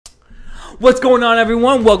What's going on,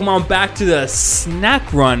 everyone? Welcome on back to the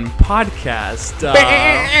Snack Run podcast.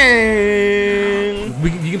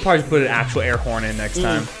 You can probably put an actual air horn in next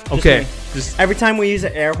time. Okay. Just every time we use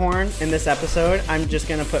an air horn in this episode, I'm just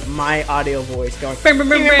going to put my audio voice going.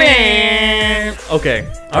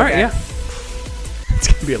 Okay. All right, yeah. It's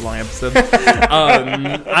going to be a long episode.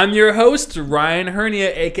 I'm your host, Ryan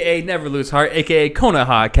Hernia, a.k.a. Never Lose Heart, a.k.a.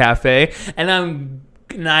 Konoha Cafe. And I'm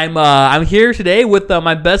here today with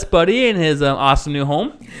my best buddy in his awesome new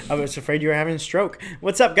home. I was afraid you were having a stroke.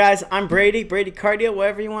 What's up, guys? I'm Brady Cardio,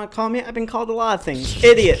 whatever you want to call me. I've been called a lot of things.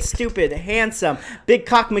 Idiot, stupid, handsome, Big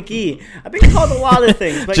Cock McGee. I've been called a lot of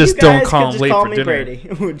things, but just you guys don't call me Brady.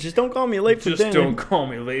 Just don't call me late for dinner. Just don't call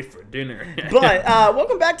me late for dinner. But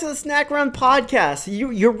welcome back to the Snack Run podcast.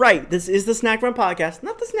 You're right. This is the Snack Run podcast,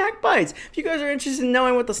 not the Snack Bites. If you guys are interested in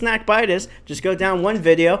knowing what the Snack Bite is, just go down one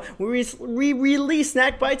video. We release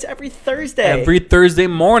Snack Bites every Thursday. Every Thursday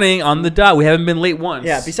morning on the dot. We haven't been late once.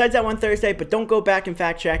 Yeah, besides that one Thursday, but don't go back and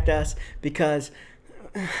fact check us because...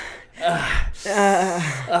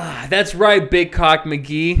 that's right, Big Cock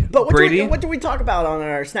McGee. But Brady. What do we talk about on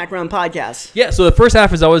our Snack Run podcast? Yeah, so the first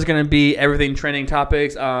half is always going to be everything trending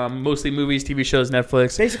topics, mostly movies, TV shows,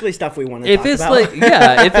 Netflix. Basically stuff we want to talk about.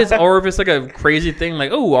 If it's like a crazy thing, like,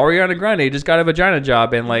 oh, Ariana Grande just got a vagina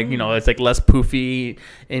job, and like, it's like less poofy,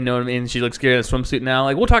 and she looks good in a swimsuit now.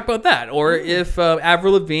 Like, we'll talk about that. Or if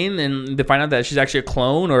Avril Lavigne and they find out that she's actually a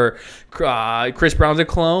clone, or Chris Brown's a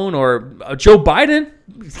clone, or Joe Biden.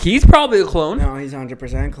 He's probably a clone. No, he's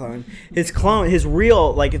 100% clone. His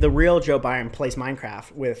real, the real Joe Biden plays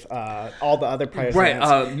Minecraft with all the other presidents.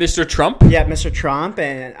 Right, Mr. Trump. Yeah, Mr. Trump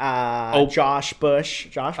and Josh Bush.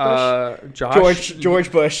 George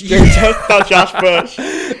Bush. Josh Bush.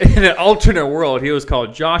 In an alternate world, he was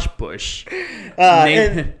called Josh Bush.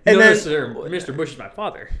 Mr. Bush is my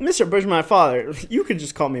father. Mr. Bush is my father. You could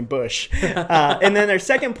just call me Bush. And then our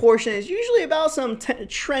second portion is usually about some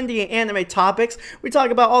trendy anime topics. We talk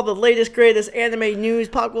about all the latest, greatest anime news,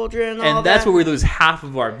 pop culture, and all that. And that's where we lose half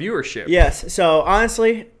of our viewership. Yes. So,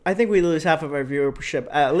 honestly, I think we lose half of our viewership,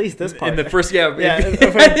 at least this part. In the first,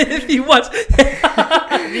 if you watch,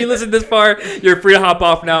 if you listen this far, you're free to hop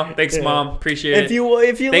off now. Thanks, Mom. Appreciate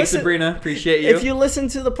it. Thanks, Sabrina. Appreciate you. If you listen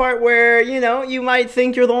to the part where, you might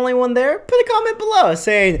think you're the only one there, put a comment below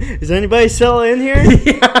saying, is anybody still in here?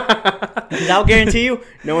 I'll guarantee you,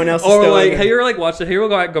 no one else is still in here. Have you ever watched it? Have you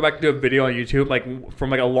ever go back and do a video on YouTube,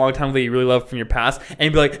 from a long time that you really love from your past,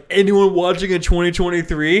 and be like, anyone watching in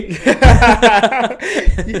 2023?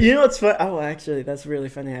 You know what's fun? Oh, actually, that's really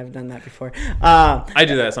funny. I haven't done that before. I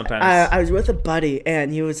do that sometimes. I was with a buddy,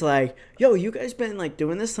 and he was like, yo, you guys been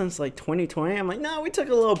doing this since 2020? I'm like, no, we took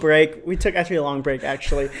a little break. We took actually a long break,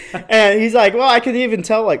 actually. And he's like, well, I could even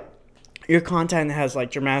tell your content has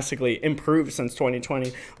dramatically improved since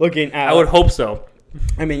 2020. Looking at, I would hope so.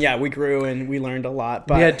 I mean, yeah, we grew and we learned a lot.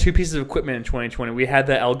 But we had two pieces of equipment in 2020. We had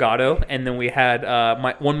the Elgato, and then we had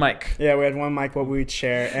one mic. Yeah, we had one mic what we would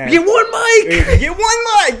share. And get one mic! Get one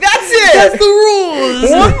mic! That's it! That's the rules!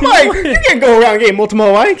 One mic! You can't go around getting multiple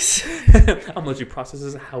mics. I'm going to let you process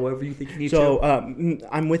this however you think you need to. So,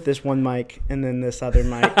 I'm with this one mic and then this other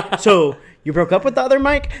mic. So, you broke up with the other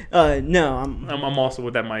mic? No. I'm also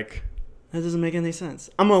with that mic. That doesn't make any sense.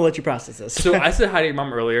 I'm going to let you process this. So I said hi to your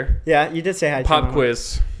mom earlier. Yeah, you did say hi to your mom. Pop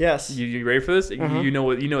quiz. Yes. You ready for this? Uh-huh. You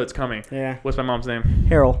know it's coming. Yeah. What's my mom's name?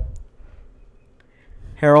 Harold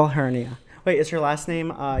Hernia. Wait, is her last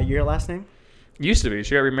name your last name? Used to be.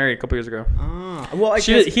 She got remarried a couple years ago. Ah. Well,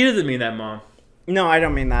 he doesn't mean that, Mom. No, I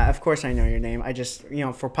don't mean that. Of course I know your name. I just,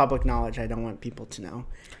 for public knowledge, I don't want people to know.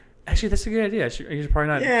 Actually, that's a good idea. You should probably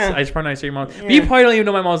not. Yeah. I should probably not say your mom. Yeah. But you probably don't even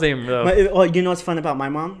know my mom's name, though. Well, you know what's fun about my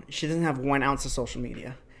mom? She doesn't have 1 ounce of social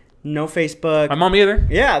media. No Facebook. My mom either.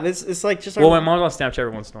 Yeah, it's just. Well, my mom's on Snapchat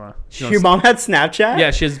every once in a while. Your mom had Snapchat?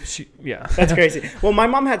 Yeah, yeah. That's crazy. Well, my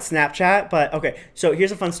mom had Snapchat, but okay. So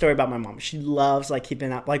here's a fun story about my mom. She loves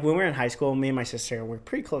keeping up. When we were in high school, me and my sister were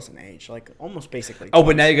pretty close in age, almost basically. Oh,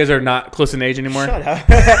 but now you guys are not close in age anymore. Shut up.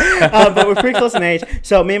 But we're pretty close in age.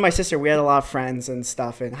 So me and my sister, we had a lot of friends and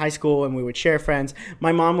stuff in high school, and we would share friends.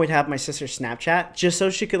 My mom would have my sister's Snapchat just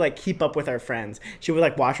so she could keep up with our friends. She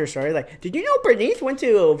would watch her story. Did you know Bernice went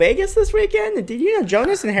to Vegas this weekend? And did you know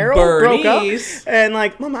Jonas and Harold broke up? And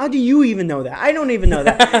Mom, how do you even know that? I don't even know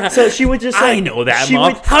that. So she would just I know that,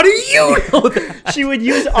 Mom. How do you know that? She would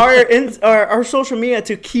use our social media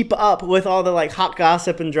to keep up with all the hot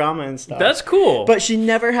gossip and drama and stuff. That's cool. But she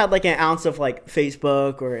never had an ounce of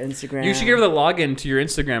Facebook or Instagram. You should give her the login to your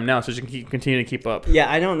Instagram now so she can continue to keep up.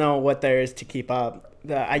 Yeah, I don't know what there is to keep up.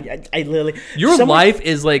 I literally life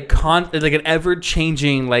is like an ever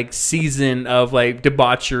changing season of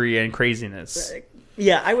debauchery and craziness.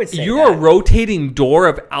 Yeah, I would say You're that. a rotating door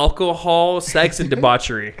of alcohol, sex, and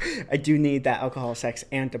debauchery. I do need that alcohol, sex,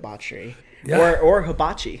 and debauchery. Yeah. Or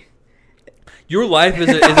hibachi. Your life is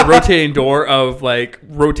a rotating door of like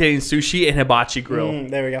rotating sushi and hibachi grill.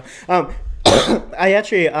 There we go. I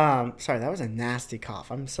actually, sorry, that was a nasty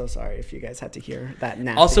cough. I'm so sorry if you guys had to hear that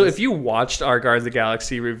nasty. Also, if you watched our Guardians of the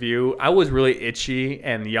Galaxy review, I was really itchy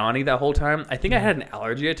and yawny that whole time. I think I had an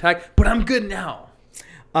allergy attack, but I'm good now.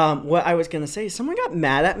 What I was going to say, someone got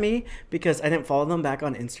mad at me because I didn't follow them back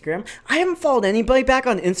on Instagram. I haven't followed anybody back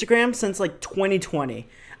on Instagram since like 2020.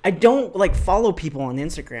 I don't like follow people on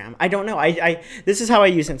Instagram. I don't know. This is how I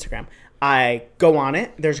use Instagram. I go on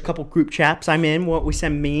it. There's a couple group chats I'm in. We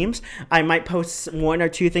send memes. I might post 1 or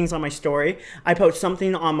 2 things on my story. I post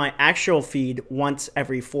something on my actual feed once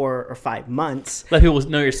every 4 or 5 months. Let people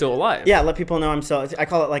know you're still alive. Yeah, let people know I'm still. I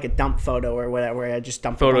call it like a dump photo or whatever. Where I just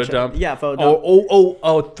dump Photo dump. Yeah, photo dump.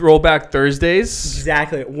 Oh! Throwback Thursdays.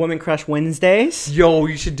 Exactly. Woman Crush Wednesdays. Yo,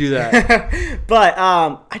 you should do that. But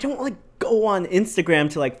I don't like go on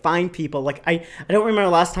Instagram to like find people. Like I don't remember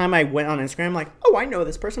last time I went on Instagram like, oh, I know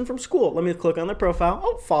this person from school. Let me click on their profile.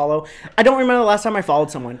 Oh, follow. I don't remember the last time I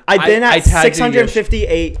followed someone. I've been at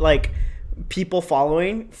 658 like people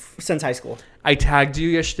following since high school. I tagged you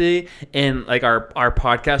yesterday in like our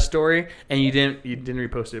podcast story, and you didn't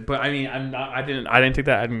repost it. But I mean, I didn't take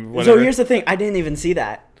that. So here's the thing. I didn't even see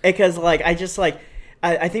that because like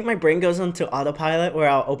I think my brain goes into autopilot where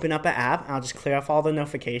I'll open up an app and I'll just clear off all the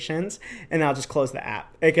notifications and I'll just close the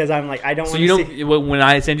app because I'm like, I don't want to see. So you don't, when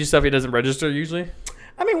I send you stuff, it doesn't register usually?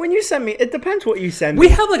 I mean, when you send me, it depends what you send me. We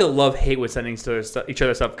have like a love-hate with sending each other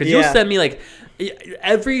stuff because you'll send me like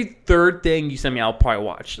every third thing you send me, I'll probably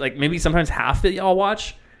watch. Like maybe sometimes half it I'll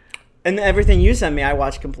watch. And everything you send me, I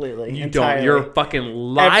watch completely. You entirely. don't. You're a fucking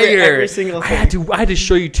liar. Every single thing. I had to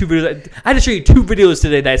show you 2 videos. I had to show you 2 videos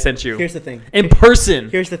today that I sent you. Here's the thing. In person.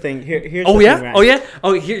 Here's the thing. Here's oh the yeah. thing, Ryan. Oh yeah.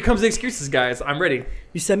 Oh, here comes the excuses, guys. I'm ready.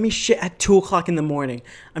 You send me shit at 2:00 in the morning.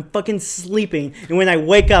 I'm fucking sleeping, and when I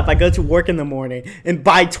wake up, I go to work in the morning. And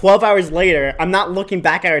by 12 hours later, I'm not looking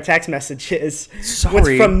back at our text messages. Sorry.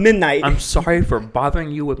 What's from midnight? I'm sorry for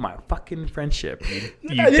bothering you with my fucking friendship.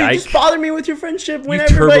 You dyke. Just bother me with your friendship when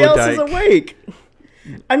everybody else is awake.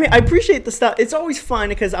 I mean, I appreciate the stuff. It's always fun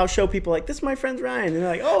because I'll show people like, this is my friend Ryan. And they're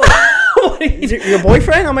like, oh, is it your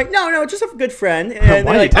boyfriend? I'm like, no, just a good friend. And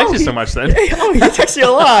why do you text you so much then? Oh, he texts you a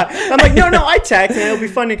lot. I'm like, no, I text. And it'll be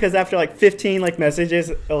funny because after like 15 like messages,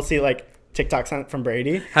 it'll see like TikToks from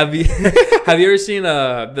Brady. Have you ever seen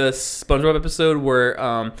the SpongeBob episode where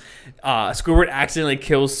Squidward accidentally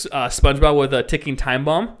kills SpongeBob with a ticking time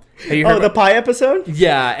bomb? The pie episode?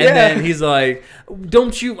 Yeah, and then he's like,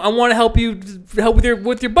 "Don't you? I want to help with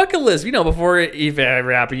your bucket list, before it even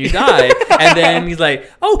ever happened, you die." And then he's like,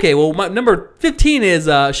 "Okay, well, my number 15 is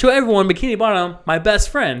show everyone Bikini Bottom, my best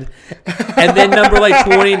friend." And then number like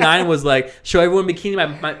 29 was like, show everyone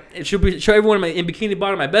show everyone in Bikini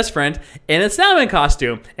Bottom, my best friend, in a salmon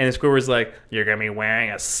costume. And the Squidward's like, "You're gonna be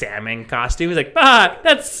wearing a salmon costume?" He's like,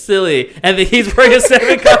 that's silly. And then he's wearing a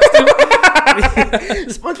salmon costume.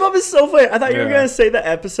 SpongeBob is so funny. I thought you were gonna say the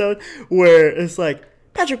episode where it's like,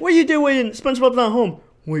 Patrick, what do you do when SpongeBob's not home?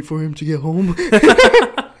 Wait for him to get home.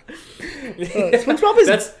 SpongeBob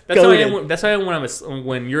is that's how I am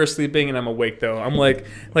when you're sleeping and I'm awake though. I'm like,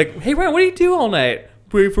 hey Ryan, what do you do all night?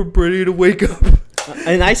 Wait for Brady to wake up.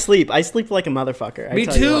 And I sleep like a motherfucker. Me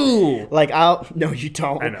too. No, you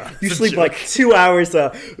don't. I know. You sleep like 2 hours.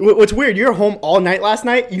 What's weird, you're home all night last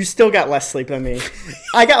night. You still got less sleep than me.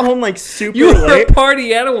 I got home like super late. You were a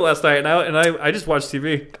party animal last night, and I just watched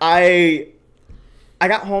TV. I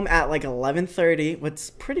got home at like 11:30, which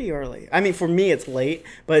is pretty early. I mean, for me, it's late,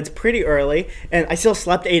 but it's pretty early. And I still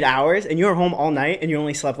slept 8 hours, and you were home all night, and you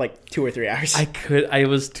only slept like 2 or 3 hours. I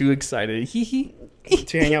was too excited.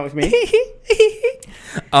 To hang out with me?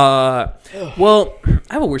 Well,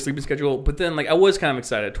 I have a weird sleeping schedule, but then like I was kind of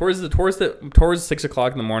excited. Towards 6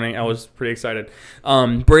 o'clock in the morning, I was pretty excited.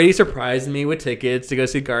 Brady surprised me with tickets to go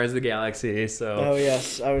see Guardians of the Galaxy. So oh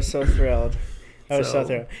yes, I was so thrilled. So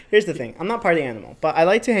thrilled. Here's the thing: I'm not party animal, but I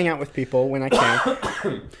like to hang out with people when I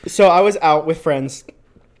can. So I was out with friends,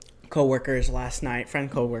 co-workers last night.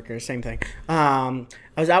 Co-workers, same thing.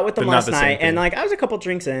 I was out with them last night, and like I was a couple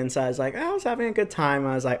drinks in, so I was like, I was having a good time.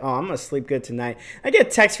 I was like, oh, I'm gonna sleep good tonight. I get a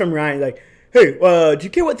text from Ryan like, hey, do you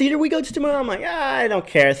care what theater we go to tomorrow? I'm like, I don't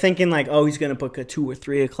care. Thinking like, oh, he's going to book a 2 or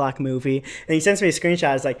 3 o'clock movie. And he sends me a screenshot.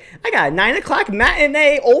 I was like, I got a 9 o'clock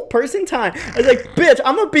matinee old person time. I was like, bitch,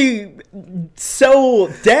 I'm going to be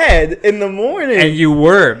so dead in the morning. And you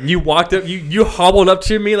were. You walked up. You hobbled up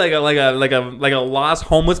to me like a lost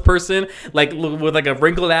homeless person, like with like a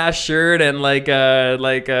wrinkled ass shirt and like a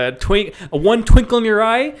one twinkle in your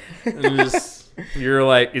eye. And you're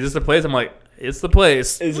like, is this the place? I'm like, it's the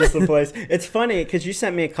place. It's just the place. It's funny because you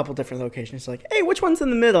sent me a couple different locations. Like, hey, which one's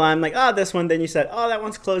in the middle? I'm like, oh, this one. Then you said, oh, that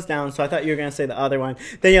one's closed down. So I thought you were going to say the other one.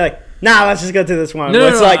 Then you're like, nah, let's just go to this one.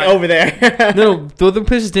 Over there. No, the other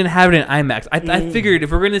places didn't have it in IMAX. I figured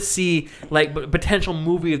if we're going to see like potential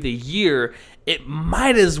movie of the year, it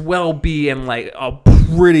might as well be in like a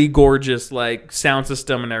pretty gorgeous like sound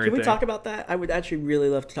system and everything. Can we talk about that? I would actually really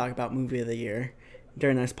love to talk about movie of the year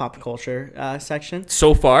during this pop culture section.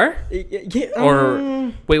 So far? Yeah.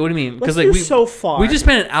 Or wait, what do you mean? Because like so far, we just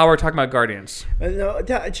spent an hour talking about Guardians. No,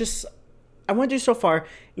 I want to do so far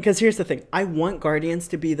because here's the thing. I want Guardians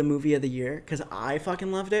to be the movie of the year because I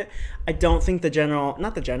fucking loved it. I don't think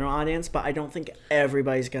not the general audience, but I don't think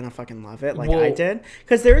everybody's gonna fucking love it like I did.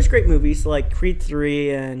 Because there is great movies like Creed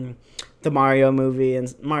 3 and the Mario movie,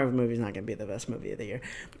 and Mario movie is not going to be the best movie of the year,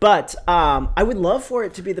 but I would love for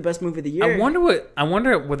it to be the best movie of the year. I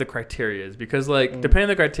wonder what the criteria is because like depending on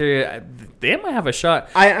the criteria, they might have a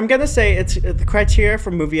shot. I'm gonna say it's the criteria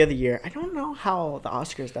for movie of the year. I don't know how the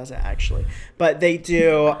Oscars does it actually, but they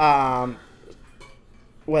do.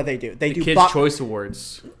 What they do? They do Kids' Choice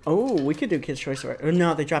Awards. Oh, we could do Kids' Choice Awards. Or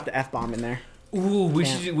no, they dropped the F-bomb in there. Ooh, we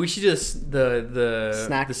should just the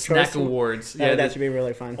snack awards. That should be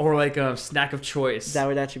really fun. Or like snack of choice. That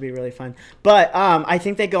would actually be really fun. But I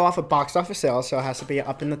think they go off of box office sales, so it has to be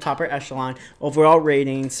up in the top echelon. Overall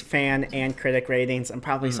ratings, fan and critic ratings, and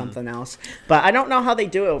probably something else. But I don't know how they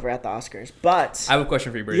do it over at the Oscars. But I have a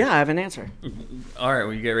question for you, Brady. Yeah, I have an answer. All right,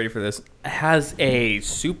 well, you get ready for this. Has a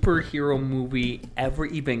superhero movie ever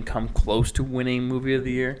even come close to winning movie of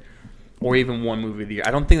the year? Or even one movie of the year.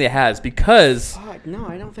 I don't think it has because no,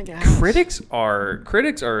 I don't think it has. Critics are.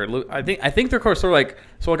 I think they're sort of like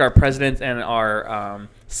our presidents and our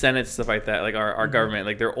Senate, stuff like that. Like our government,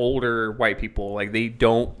 like they're older white people. Like they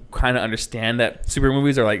don't kind of understand that super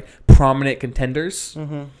movies are like prominent contenders.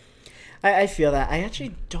 Mm-hmm. I feel that. I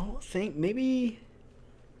actually don't think maybe.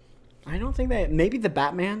 I don't think that maybe the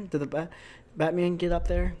Batman. Did the Batman get up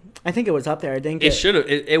there? I think it was up there. I think it should have.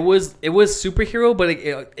 It was superhero, but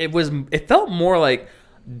it felt more like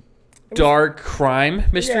dark crime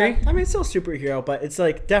mystery. Yeah, I mean, it's still superhero, but it's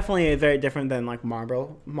like definitely very different than like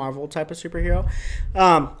Marvel type of superhero.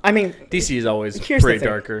 I mean, DC is always pretty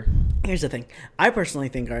darker. Here's the thing. I personally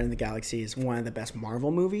think Guardians of the Galaxy is one of the best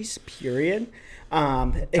Marvel movies. Period.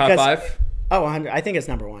 Top 5. Oh, 100. I think it's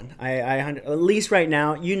number one. At least right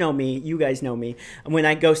now, you know me. You guys know me. When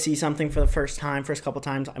I go see something for the first couple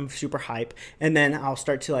times, I'm super hype, and then I'll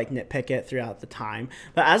start to like nitpick it throughout the time.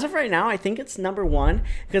 But as of right now, I think it's number one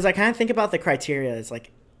because I kind of think about the criteria as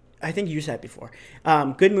like, I think you said before,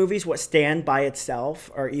 good movies, what stand by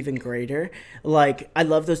itself are even greater. Like, I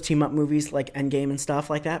love those team up movies like Endgame and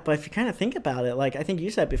stuff like that. But if you kind of think about it, like I think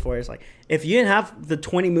you said before, it's like, if you didn't have the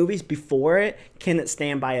 20 movies before it, can it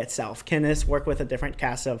stand by itself? Can this work with a different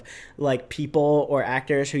cast of like people or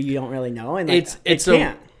actors who you don't really know? And like,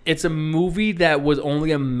 it's a movie that was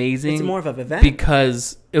only amazing. It's more of an event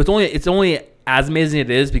because it's only as amazing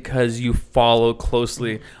it is because you follow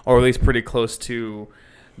closely, or at least pretty close to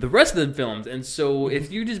the rest of the films. And so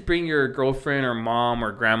if you just bring your girlfriend or mom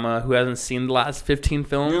or grandma who hasn't seen the last 15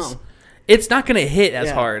 films, it's not going to hit as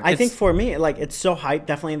hard. I think for me, like, it's so hyped.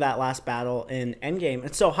 Definitely that last battle in Endgame.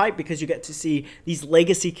 It's so hyped because you get to see these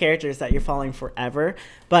legacy characters that you're following forever.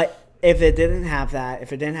 But if it didn't have that,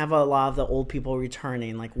 if it didn't have a lot of the old people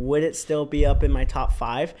returning, like, would it still be up in my top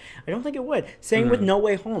 5? I don't think it would. Same with No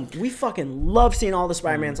Way Home. We fucking love seeing all the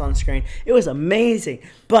Spider-Mans on the screen. It was amazing.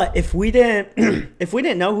 But if we didn't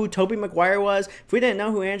know who Tobey Maguire was, if we didn't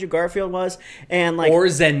know who Andrew Garfield was, and like or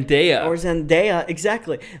Zendaya,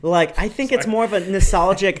 exactly. Like, I think it's more of a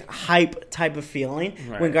nostalgic hype type of feeling.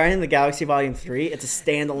 Right. When Guardians of the Galaxy Volume 3, it's a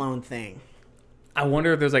standalone thing. I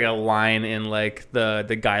wonder if there's like a line in like the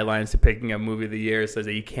guidelines to picking a movie of the year that says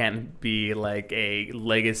that you can't be like a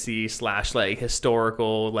legacy / like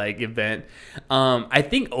historical like event. I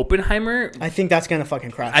think Oppenheimer. I think that's gonna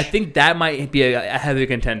fucking crush. I think that might be a heavy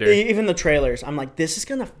contender. Even the trailers, I'm like, this is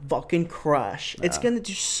gonna fucking crush. It's gonna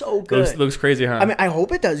do so good. Looks crazy, huh? I mean, I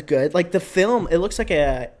hope it does good. Like the film, it looks like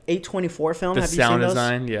a A24 film. The Have sound you seen those?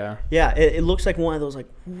 design, yeah. Yeah, it looks like one of those like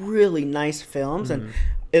really nice films and.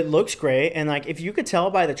 it looks great, and like if you could tell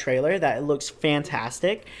by the trailer that it looks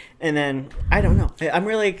fantastic, and then I don't know, I'm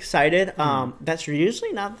really excited. That's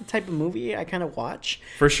usually not the type of movie I kind of watch,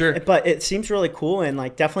 for sure, but it seems really cool, and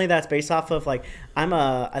like definitely that's based off of like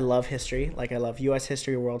I love history, like I love U.S.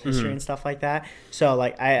 history, world history, and stuff like that. So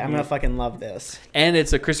like I'm gonna fucking love this. And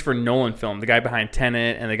it's a Christopher Nolan film, the guy behind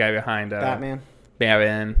Tenet and the guy behind Batman.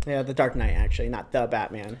 Yeah, The Dark Knight, actually, not the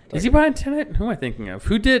Batman. Is he behind Tenet? Who am I thinking of?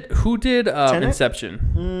 Who did Inception?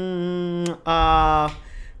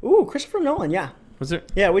 Christopher Nolan, yeah. Was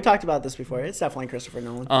it? Yeah, we talked about this before. It's definitely Christopher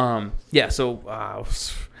Nolan. Yeah, so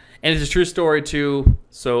and it's a true story too.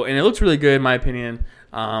 So, and it looks really good in my opinion.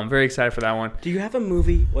 Very excited for that one. Do you have a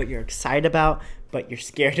movie what you're excited about but you're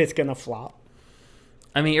scared it's going to flop?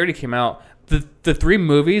 I mean, it already came out. The 3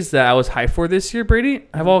 movies that I was hyped for this year, Brady,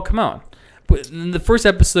 have all come out. In the first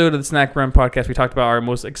episode of the Snack Run podcast, we talked about our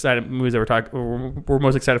most excited movies that we're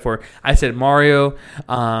most excited for. I said Mario,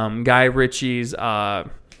 Guy Ritchie's The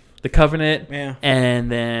Covenant,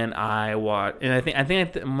 and then I watched, and I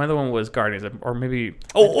think my other one was Guardians, or maybe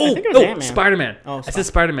Spider-Man. I said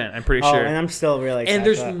Spider-Man. I'm pretty sure. And I'm still really excited. And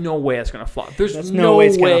there's no way it's gonna flop. There's no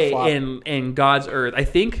way in God's earth. I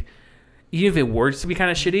think. Even if it were to be kind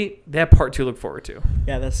of shitty, they have part 2 to look forward to.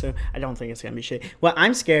 Yeah, that's true. I don't think it's going to be shitty. Well,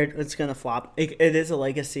 I'm scared it's going to flop. It is a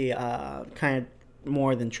legacy kind of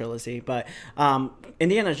more than trilogy. But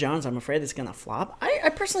Indiana Jones, I'm afraid it's going to flop. I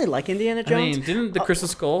personally like Indiana Jones. I mean, didn't the Crystal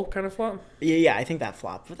Skull kind of flop? Yeah, I think that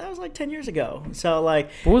flopped. But that was like 10 years ago. So, like...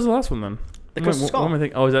 What was the last one then? The Crystal Skull. What am I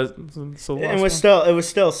thinking? Oh, is that so? It was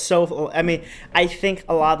still so. I mean, I think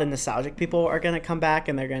a lot of the nostalgic people are gonna come back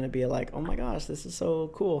and they're gonna be like, "Oh my gosh, this is so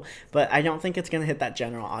cool." But I don't think it's gonna hit that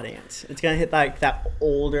general audience. It's gonna hit like that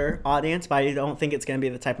older audience, but I don't think it's gonna be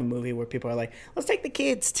the type of movie where people are like, "Let's take the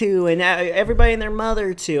kids to," and everybody and their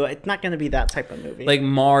mother to. It's not gonna be that type of movie. Like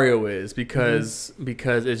Mario is because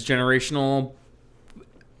it's generational,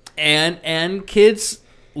 and kids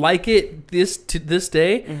like it to this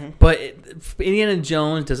day, but Indiana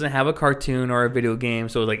Jones doesn't have a cartoon or a video game,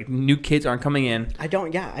 so like new kids aren't coming in. I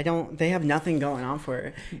don't. They have nothing going on for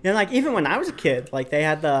it. And like even when I was a kid, like they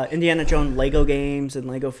had the Indiana Jones Lego games and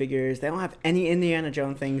Lego figures. They don't have any Indiana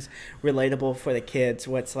Jones things relatable for the kids.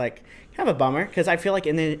 What's like kind of a bummer because I feel like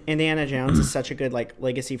Indiana Jones is such a good like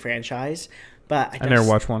legacy franchise. But I never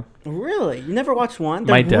watched one. Really, you never watched one?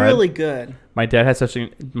 They're really good. My dad had such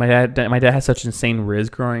insane riz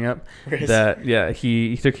growing up that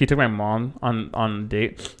he took my mom on a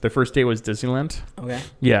date. Their first date was Disneyland. Okay.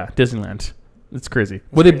 Yeah, Disneyland. It's crazy.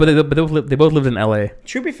 They both lived in L.A.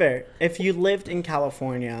 To be fair, if you lived in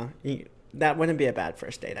California, that wouldn't be a bad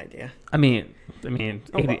first date idea. I mean,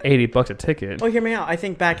 $80 a ticket. Oh, hear me out. I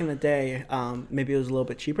think back in the day, maybe it was a little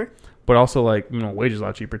bit cheaper. But also, like, minimum wage is a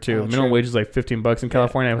lot cheaper, too. Minimum wage is like $15 in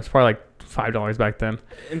California. It was probably like $5 back then.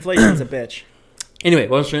 Inflation's a bitch. Anyway,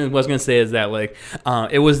 what I was going to say is that, like,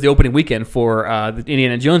 it was the opening weekend for the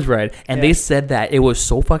Indiana Jones ride, and they said that it was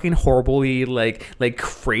so fucking horribly, like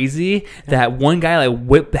crazy that one guy,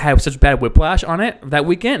 like, had such bad whiplash on it that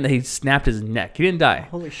weekend that he snapped his neck. He didn't die.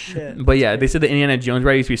 Holy shit. But, yeah, they said the Indiana Jones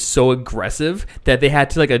ride used to be so aggressive that they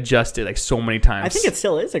had to, like, adjust it, like, so many times. I think it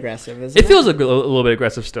still is aggressive, isn't it? It feels a little bit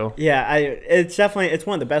aggressive still. Yeah, it's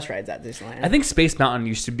one of the best rides at Disneyland. I think Space Mountain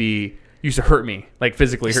used to hurt me, like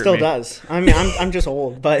physically hurt me. It still does. I mean, I'm just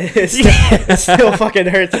old, but it still fucking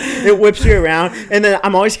hurts. It whips you around, and then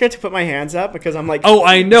I'm always scared to put my hands up because I'm like, oh,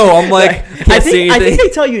 I know. I'm like, I think they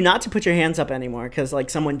tell you not to put your hands up anymore because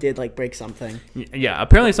like someone did like break something. Yeah,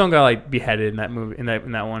 apparently someone got like beheaded in that movie in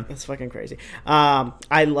that one. That's fucking crazy.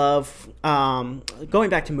 I love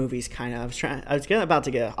going back to movies. Kind of. I was about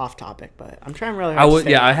to get off topic, but I'm trying really hard.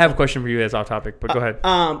 I have a question for you that's off topic, but go ahead.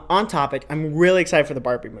 On topic, I'm really excited for the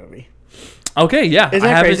Barbie movie. Okay, yeah. I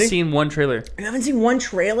haven't seen one trailer. You haven't seen one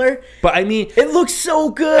trailer? But I mean... It looks so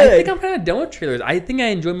good. I think I'm kind of done with trailers. I think I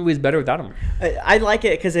enjoy movies better without them. I like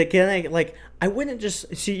it because, again, like, I wouldn't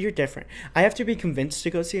just... See, you're different. I have to be convinced to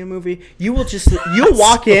go see a movie. You will just... You'll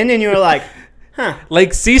walk in and you're like... Huh.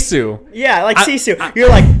 Like Sisu. Yeah, like Sisu. You're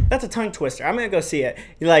like, that's a tongue twister. I'm going to go see it.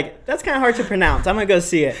 You're like, that's kind of hard to pronounce. I'm going to go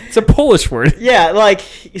see it. It's a Polish word. Yeah, like,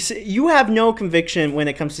 you have no conviction when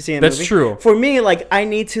it comes to seeing a movie. That's true. For me, like, I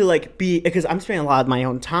need to, like, because I'm spending a lot of my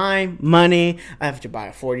own time, money. I have to buy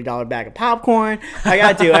a $40 bag of popcorn. I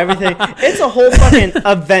got to do everything. It's a whole fucking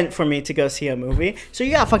event for me to go see a movie. So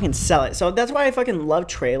you got to fucking sell it. So that's why I fucking love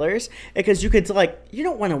trailers. Because you could, like, you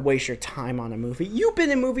don't want to waste your time on a movie. You've been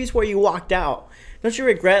in movies where you walked out. Don't you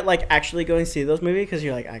regret like actually going to see those movies because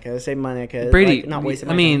you're like, I gotta save money, I could Brady, like, not waste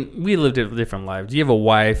my time. We lived different lives. You have a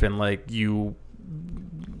wife and like you,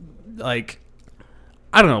 like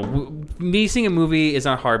I don't know. Me seeing a movie is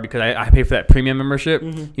not hard because I pay for that premium membership.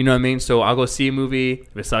 You know what I mean? So I'll go see a movie.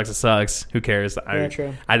 If it sucks, it sucks. Who cares?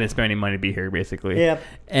 True. I didn't spend any money to be here, basically. Yep.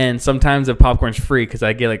 And sometimes the popcorn's free because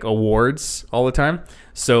I get like awards all the time.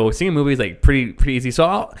 So seeing a movie is like pretty easy.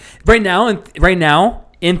 So right now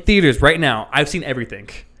in theaters, I've seen everything.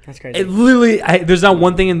 That's crazy. It literally, there's not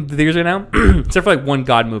one thing in the theaters right now, except for like one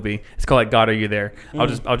God movie. It's called like God, Are You There? I'll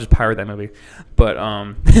just pirate that movie, but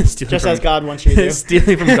just as God wants you to.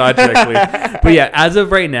 Stealing from God directly. But yeah, as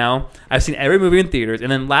of right now, I've seen every movie in theaters,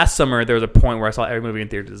 and then last summer there was a point where I saw every movie in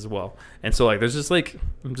theaters as well. And so like, there's just like,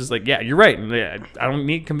 I'm just like, yeah, you're right. Yeah, I don't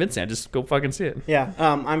need convincing. I just go fucking see it. Yeah,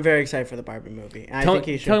 I'm very excited for the Barbie movie. Tell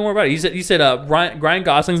me more about it. You said Ryan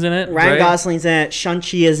Gosling's in it. Ryan Gosling's in it.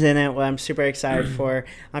 Shang-Chi is in it. What I'm super excited for.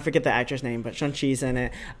 I forget the actor's name, but Shang-Chi's in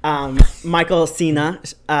it. Michael Cena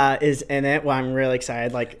is in it. Well, I'm really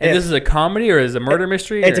excited. And this is a comedy or is it a murder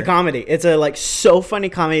mystery? It's a comedy. It's a like so funny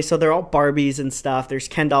comedy. So they're all Barbies and stuff. There's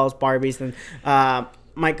Ken dolls, Barbies, and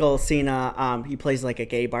Michael Cena, he plays like a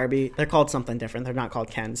gay Barbie. They're called something different. They're not called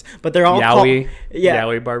Kens, but they're all Yowie. called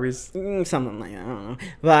Yowie Barbies. Something like that. I don't know,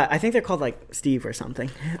 but I think they're called like Steve or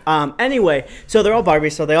something. Anyway, so they're all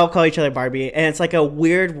Barbies, so they all call each other Barbie, and it's like a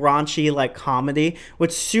weird raunchy like comedy,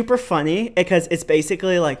 which is super funny because it's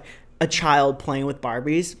basically like a child playing with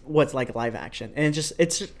Barbies, what's like live action, and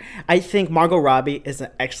I think Margot Robbie is an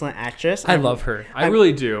excellent actress. I love her. I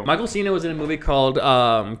really do. Michael Cena was in a movie called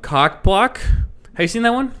Cock Block. Have you seen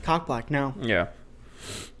that one? Cock Block, no. Yeah.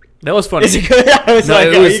 That was funny. Is it good? I was are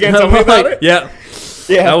you going to tell me about it? Yeah.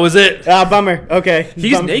 That was it. Bummer. Okay.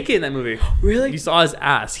 He's naked in that movie. Really? You saw his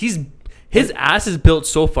ass. His ass is built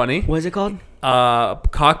so funny. What is it called?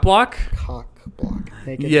 Cock Block. Cock Block.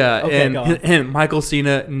 Naked. Yeah, okay, and Michael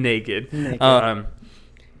Cena naked. I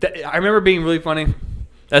remember being really funny.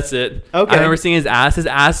 That's it. Okay. I remember seeing his ass. His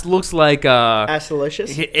ass looks like ass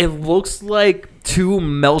delicious. It looks like 2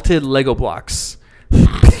 melted Lego blocks.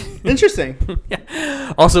 Interesting.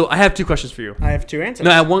 Yeah. Also, I have 2 questions for you. I have 2 answers.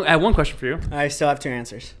 No, I have one question for you. I still have 2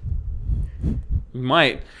 answers. You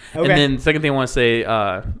might. Okay. And then the second thing I want to say,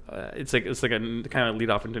 it's like a kind of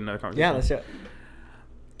lead off into another conversation. Yeah, let's do it.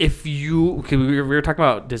 If you, we were talking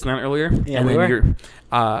about Disneyland earlier. Yeah, and we were.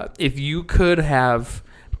 If you could have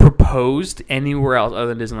proposed anywhere else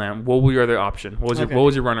other than Disneyland, what would your other option? What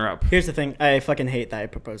was your runner up? Here's the thing. I fucking hate that I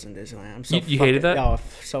proposed in Disneyland. I'm so you hated that? Oh,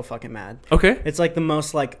 so fucking mad. Okay. It's like the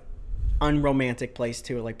most like unromantic place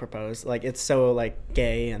to like propose. Like it's so like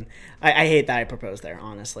gay, and I hate that I proposed there,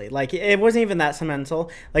 honestly. Like it wasn't even that sentimental.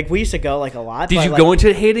 Like we used to go like a lot. Did you go into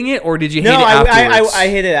it hating it, or did you hate it afterwards? I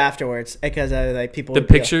hate it afterwards because like people the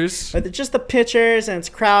pictures, but just the pictures, and it's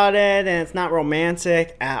crowded and it's not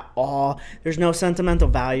romantic at all. There's no sentimental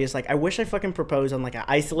values. Like I wish I fucking proposed on like an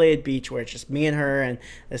isolated beach where it's just me and her and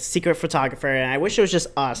a secret photographer, and I wish it was just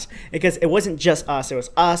us, because it wasn't just us. It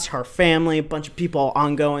was us, her family, a bunch of people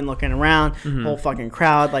ongoing looking around, whole fucking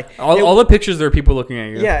crowd. Like all the pictures, there are people looking at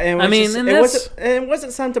you. Yeah, and it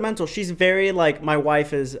wasn't sentimental. She's very like, my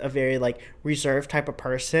wife is a very like reserved type of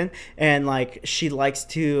person, and like she's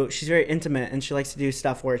very intimate, and she likes to do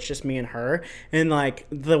stuff where it's just me and her. And like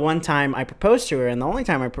the one time I proposed to her, and the only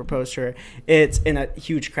time I proposed to her, it's in a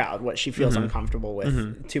huge crowd, what she feels uncomfortable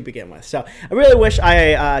with to begin with. So I really wish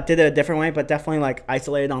I did it a different way, but definitely like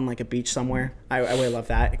isolated on like a beach somewhere. I would love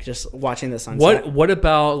that, just watching the sunset. What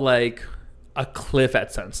about like a cliff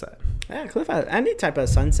at sunset? Yeah, cliff at any type of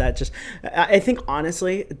sunset. Just, I think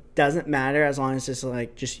honestly, it doesn't matter as long as it's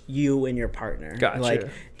like just you and your partner. Gotcha. Like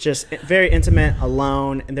just very intimate,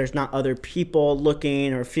 alone, and there's not other people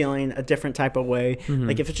looking or feeling a different type of way.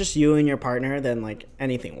 Like if it's just you and your partner, then like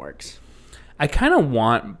anything works. I kind of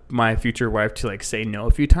want my future wife to like say no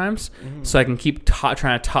a few times, so I can keep trying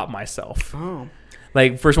to top myself. Oh.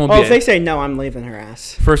 Like first one will be if they say no, I'm leaving her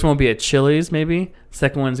ass. First one will be at Chili's, maybe.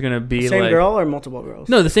 Second one's gonna be same like, girl or multiple girls?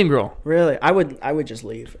 No, the same girl. Really? I would just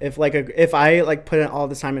leave if I like put in all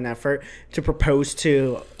this time and effort to propose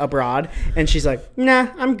to abroad, and she's like, nah,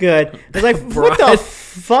 I'm good. It's like, what the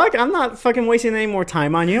fuck? I'm not fucking wasting any more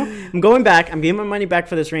time on you. I'm going back. I'm getting my money back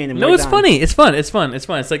for this rain. And no, it's funny. It's fun. It's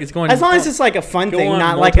like it's going. As long as it's like a fun thing,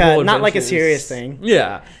 not like a serious thing.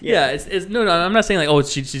 Yeah. It's no. I'm not saying like, oh,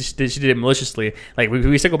 she did it maliciously. Like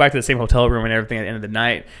we still go back to the same hotel room and everything at the end of the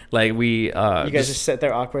night. Like we. You guys just sit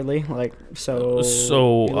there awkwardly, like so.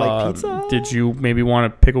 So you like pizza? Did you maybe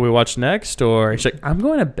want to pick what we watch next, or she's like, I'm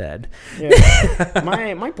going to bed. Yeah.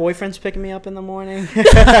 my boyfriend's picking me up in the morning.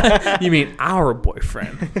 You mean our boyfriend?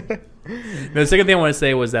 No, the second thing I want to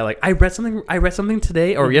say was that like I read something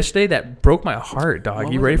today or yesterday that broke my heart, dog.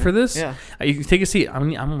 What you ready for this? Yeah. You can take a seat.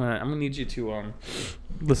 I'm gonna need you to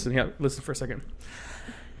listen. Yeah, listen for a second.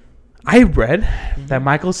 I read that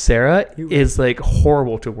Michael Cera is like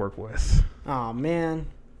horrible to work with. Oh man,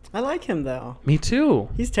 I like him though. Me too.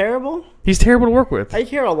 He's terrible. He's terrible to work with. I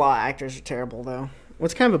hear a lot of actors are terrible though.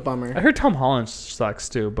 What's kind of a bummer. I heard Tom Holland sucks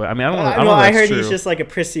too, but I mean, I don't know. I heard he's just like a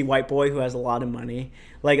prissy white boy who has a lot of money.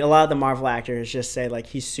 Like a lot of the Marvel actors just say like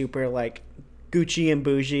he's super like Gucci and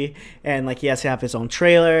bougie, and like he has to have his own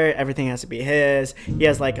trailer. Everything has to be his. He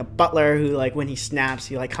has like a butler who like when he snaps,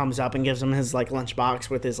 he like comes up and gives him his like lunchbox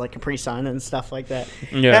with his like Capri Sun and stuff like that.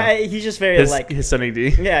 Yeah, he's just very like his Sunny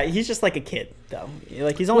D. Yeah, he's just like a kid though.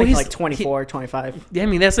 Like he's only like 24, 25. Yeah, I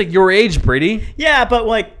mean that's like your age, Brady. Yeah, but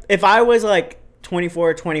like if I was like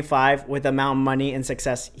 24, 25 with the amount of money and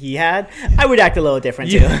success he had, I would act a little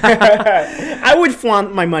different too. I would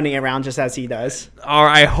flaunt my money around just as he does. Or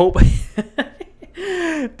I hope.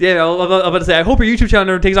 Yeah, I'm about to say, I hope your YouTube channel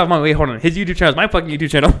never takes off. Wait, hold on. His YouTube channel is my fucking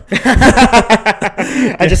YouTube channel.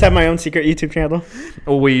 I just have my own secret YouTube channel.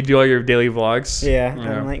 Oh, where you do all your daily vlogs? Yeah.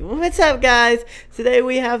 I'm like, what's up, guys? Today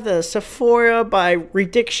we have the Sephora by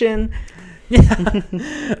Rediction. Yeah.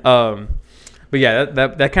 But yeah,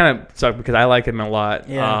 that kind of sucked because I like him a lot.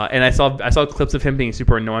 Yeah. And I saw clips of him being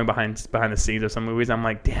super annoying behind the scenes of some movies. I'm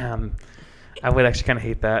like, damn, I would actually kind of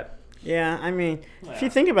hate that. Yeah, I mean, if you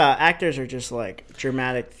think about it, actors are just like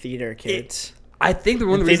dramatic theater kids. I think the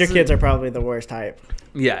theater kids are probably the worst type.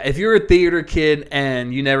 Yeah, if you're a theater kid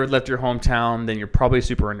and you never left your hometown, then you're probably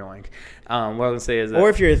super annoying. What I was going to say is that... Or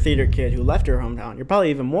if you're a theater kid who left your hometown, you're probably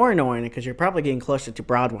even more annoying because you're probably getting closer to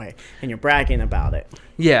Broadway and you're bragging about it.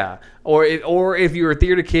 Yeah, or if you're a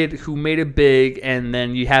theater kid who made it big and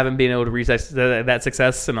then you haven't been able to reach that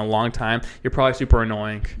success in a long time, you're probably super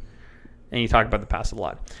annoying. And you talk about the past a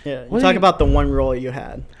lot. Yeah, you talk about the one role you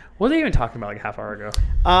had. What were they even talking about like a half hour ago?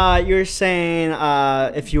 You were saying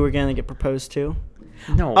if you were going to get proposed to.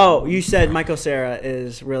 No. Oh, you said Michael Cera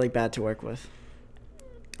is really bad to work with.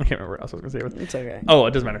 I can't remember what else I was going to say. It's okay. Oh,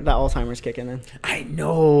 it doesn't matter. The Alzheimer's kicking in. I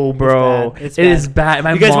know, bro. It is bad.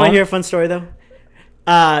 You guys want to hear a fun story, though?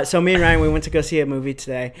 So me and Ryan, we went to go see a movie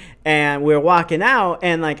today, and we were walking out,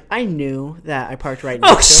 and like I knew that I parked right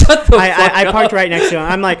next to him. Shut the fuck up. I parked right next to him.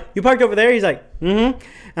 I'm like, you parked over there? He's like, mm-hmm.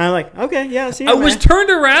 And I'm like, okay, yeah, see you, I was turned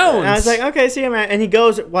around. And I was like, okay, see you, man. And he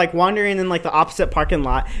goes like wandering in like the opposite parking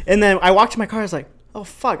lot, and then I walked to my car. I was like, oh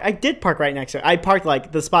fuck, I did park right next to it. I parked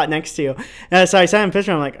like the spot next to you. And so I sent him a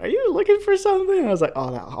picture. I'm like, are you looking for something? And I was like,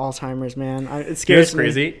 oh, that Alzheimer's, man. It scares me.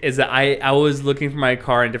 What's crazy is that I was looking for my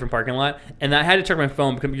car in a different parking lot, and I had to check my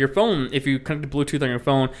phone because your phone, if you connect the Bluetooth on your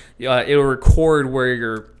phone, it'll record where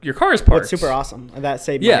your car is parked. It's super awesome. That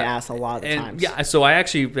saved my ass a lot of times. Yeah, so I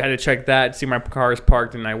actually had to check that, see my car is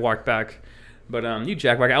parked, and I walked back. But you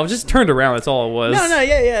jackwagon. I was just turned around. That's all it was. No,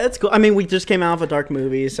 yeah, that's cool. I mean, we just came out of a dark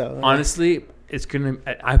movie, so honestly. It's gonna.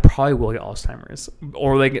 I probably will get Alzheimer's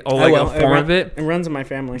or a form of it. It runs in my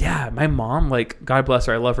family. Yeah, my mom, like God bless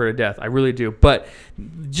her, I love her to death. I really do. But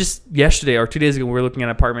just yesterday or 2 days ago, we were looking at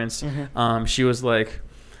apartments. Mm-hmm. She was like,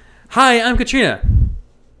 "Hi, I'm Katrina."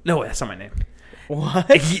 No, that's not my name. What?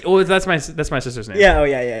 That's my sister's name. Yeah. Oh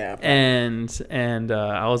yeah. And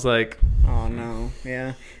I was like, oh no,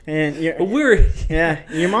 yeah. And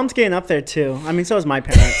your mom's getting up there too. I mean, so is my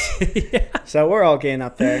parents. Yeah. So we're all getting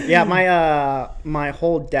up there. Yeah, my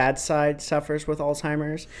whole dad's side suffers with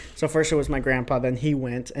Alzheimer's. So first it was my grandpa, then he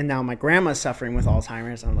went, and now my grandma's suffering with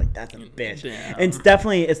Alzheimer's. I'm like, that's a bitch. Damn. And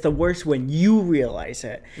it's the worst when you realize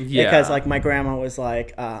it. Yeah. Because like my grandma was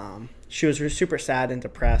like, she was super sad and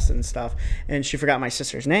depressed and stuff, and she forgot my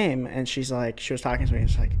sister's name, and she was talking to me, and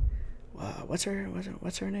she's like, what's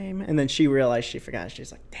her name? And then she realized she forgot.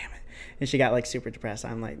 She's like, damn it. And she got like super depressed.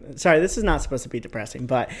 I'm like, sorry, this is not supposed to be depressing,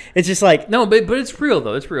 but it's just like, no, but it's real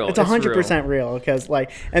though. It's real. It's 100% real. Because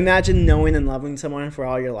like, imagine knowing and loving someone for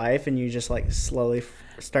all your life, and you just like slowly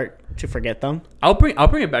start to forget them. I'll bring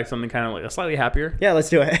it back to something kind of like slightly happier. Yeah, let's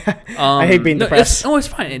do it. I hate being depressed. It's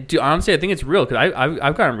fine. Dude, honestly, I think it's real because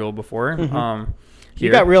I've gotten real before. Mm-hmm.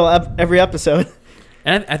 You got real every episode.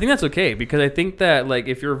 And I think that's okay because I think that like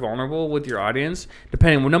if you're vulnerable with your audience,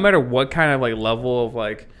 no matter what kind of like level of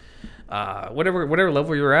like whatever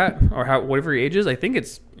level you're at or whatever your age is, I think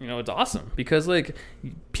it's it's awesome because like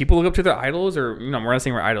people look up to their idols, or we're not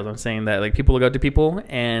saying we're idols. I'm saying that like people look up to people,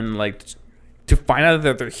 and like to find out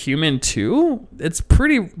that they're human too, it's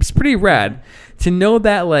pretty rad to know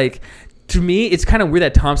that. Like to me, it's kind of weird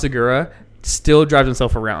that Tom Segura still drives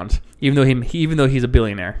himself around, even though he's a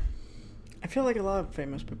billionaire. I feel like a lot of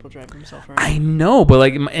famous people drive themselves around. I know, but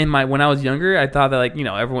like when I was younger, I thought that like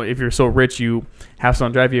everyone, if you're so rich, you have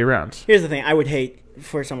someone drive you around. Here's the thing: I would hate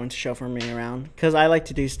for someone to chauffeur me around because I like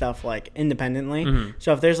to do stuff like independently. Mm-hmm.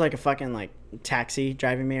 So if there's like a fucking like taxi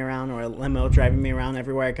driving me around or a limo driving me around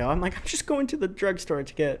everywhere I go. I'm like, I'm just going to the drugstore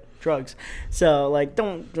to get drugs. So like,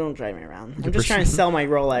 don't drive me around. I'm just trying to sell my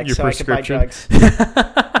Rolex so I can buy drugs.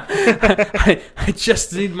 I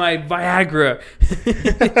just need my Viagra.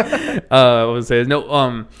 What was it?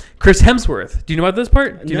 No, Chris Hemsworth. Do you know about this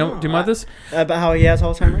part? Do you know about this? About how he has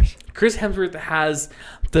Alzheimer's? Chris Hemsworth has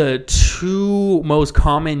the 2 most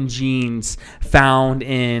common genes found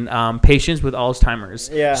in patients with Alzheimer's.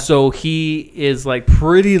 Yeah. So he is like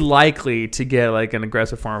pretty likely to get like an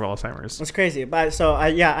aggressive form of Alzheimer's. That's crazy. But so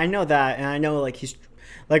I know that, and I know like he's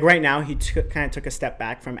like right now he kind of took a step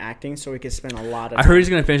back from acting so he could spend a lot of time. I heard he's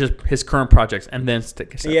going to finish his current projects and then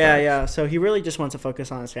take a step back. Yeah. So he really just wants to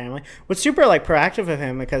focus on his family. What's super like proactive of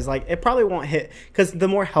him because like it probably won't hit because the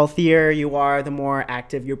more healthier you are, the more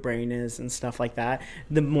active your brain is and stuff like that,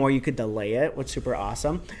 the more you could delay it, which is super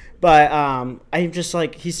awesome. But I'm just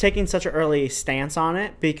like he's taking such an early stance on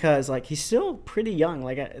it because like he's still pretty young.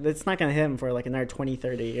 Like it's not going to hit him for like another 20,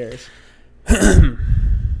 30 years.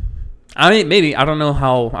 I mean, maybe I don't know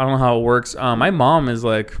how it works. My mom is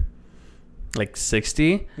like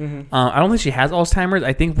 60. Mm-hmm. I don't think she has Alzheimer's.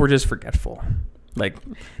 I think we're just forgetful. Like,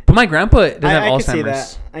 but my grandpa doesn't have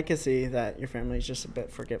Alzheimer's. I can see that your family's just a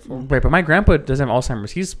bit forgetful. Right, but my grandpa doesn't have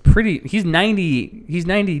Alzheimer's. He's 90. He's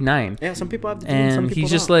 99. Yeah, some people have the and some people he's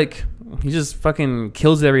don't. just like he just fucking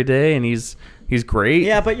kills it every day, and he's great.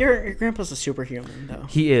 Yeah, but your grandpa's a superhuman though.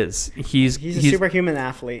 He is. He's a superhuman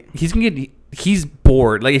athlete. He's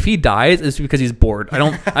bored. Like if he dies, it's because he's bored.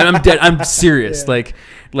 I'm dead. I'm serious. Yeah.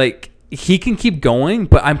 Like he can keep going,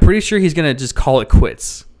 but I'm pretty sure he's gonna just call it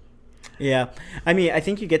quits. Yeah, I mean, I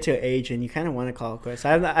think you get to an age and you kind of want to call it quits.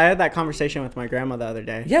 I had that conversation with my grandma the other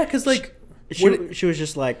day. Yeah, because like she was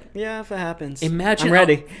just like, yeah, if it happens, imagine I'm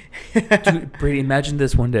ready. Dude, Brady, imagine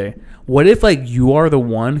this one day. What if like you are the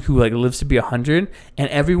one who like lives to be 100 and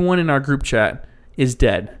everyone in our group chat is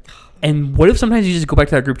dead? And what if sometimes you just go back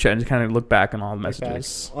to that group chat and just kind of look back on all the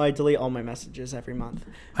messages? Well, I delete all my messages every month.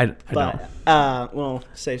 I don't. Well,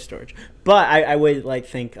 save storage. But I would like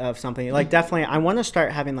think of something like definitely. I want to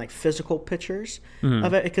start having like physical pictures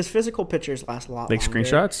of it because physical pictures last a lot like longer.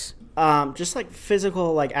 Screenshots. Just like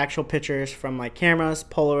physical, like actual pictures from like cameras,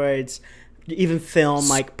 Polaroids, even film,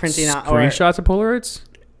 like printing out screenshots of Polaroids.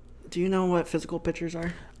 Do you know what physical pictures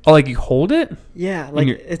are? Oh, like you hold it? Yeah, like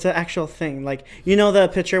it's an actual thing. Like you know the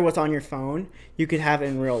picture what's on your phone, you could have it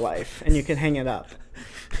in real life, and you can hang it up.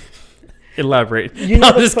 Elaborate. You know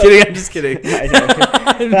I'm just kidding. I know.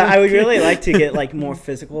 But I would really like to get like more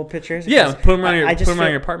physical pictures. Yeah, put them around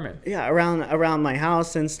your apartment. Yeah, around my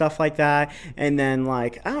house and stuff like that. And then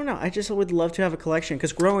like I don't know, I just would love to have a collection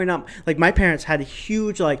because growing up, like my parents had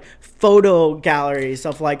huge like photo galleries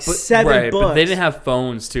of like 7 books. But they didn't have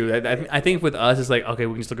phones too. I think with us it's like okay,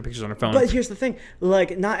 we can just look at pictures on our phone. But here's the thing,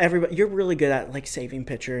 like not everybody. You're really good at like saving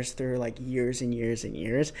pictures through like years and years and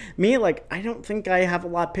years. Me, like I don't think I have a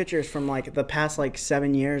lot of pictures from like the past like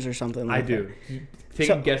 7 years or something like that. I do. Take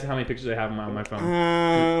a guess at how many pictures I have on my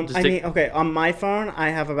phone. Okay, on my phone I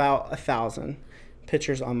have about 1,000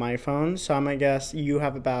 pictures on my phone. So I'm gonna guess you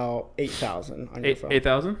have about 8,000 on your phone.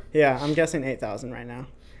 8,000? Yeah, I'm guessing 8,000 right now.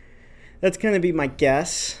 That's gonna be my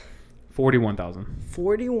guess. 41,000.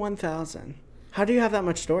 41,000. How do you have that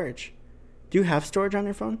much storage? Do you have storage on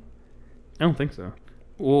your phone? I don't think so.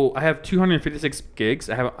 Well, I have 256 gigs.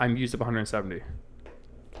 I'm used up 170.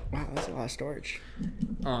 Wow, that's a lot of storage.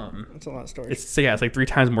 That's a lot of storage. It's like 3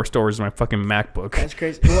 times more storage than my fucking MacBook. That's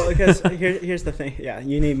crazy. Well, because here's the thing. Yeah,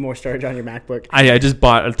 you need more storage on your MacBook. I just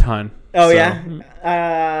bought a ton. Oh so. Yeah,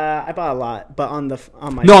 I bought a lot, but on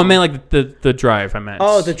my. No, phone. I meant like the drive. I meant.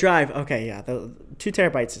 Oh, the drive. Okay, yeah, the 2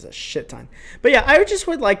 terabytes is a shit ton. But yeah, I just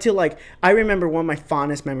would like to like. I remember one of my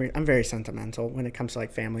fondest memories. I'm very sentimental when it comes to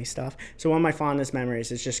like family stuff. So one of my fondest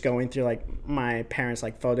memories is just going through like my parents'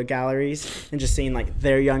 like photo galleries and just seeing like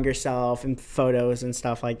their younger self and photos and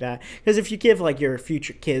stuff like that. Because if you give like your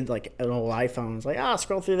future kid like an old iPhone, it's like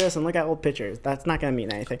scroll through this and look at old pictures. That's not gonna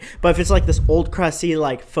mean anything. But if it's like this old crusty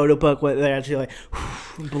like photo book where they actually like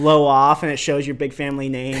blow off and it shows your big family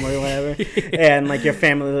name or whatever, and like your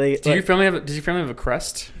family. Does your family have a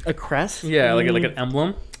crest? A crest? Yeah, like an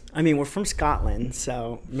emblem. I mean, we're from Scotland,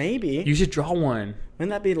 so maybe you should draw one. Wouldn't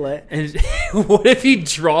that be lit? And what if you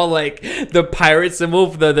draw like the pirate symbol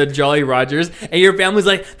for the Jolly Rogers, and your family's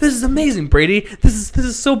like, "This is amazing, Brady. This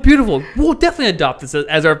is so beautiful. We'll definitely adopt this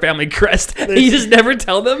as our family crest." And you just never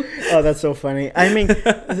tell them. Oh, that's so funny. I mean,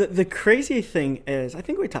 the crazy thing is, I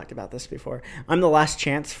think we talked about this before. I'm the last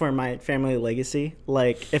chance for my family legacy.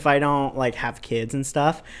 Like, if I don't like have kids and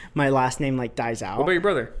stuff, my last name like dies out. What about your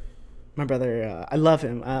brother? My brother, I love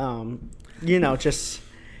him. Just.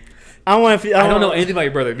 I don't want to. I don't know anything about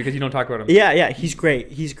your brother because you don't talk about him. Yeah, he's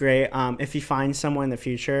great. He's great. If he finds someone in the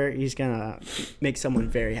future, he's gonna make someone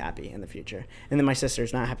very happy in the future. And then my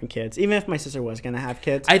sister's not having kids. Even if my sister was gonna have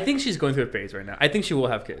kids, I think she's going through a phase right now. I think she will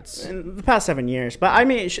have kids in the past 7 years. But I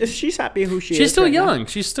mean, she's happy who she is. She's still right young. now.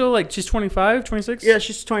 She's still like she's 25, 26. Yeah,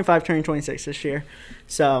 she's 25, turning 26 this year.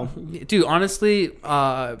 So, dude, honestly,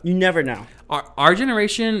 you never know. Our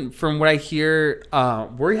generation, from what I hear,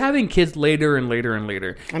 we're having kids later and later and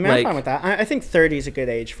later. I mean, I'm fine with that. I think 30 is a good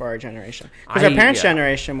age for our generation. Because our parents'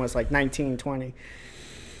 generation was like 19, 20.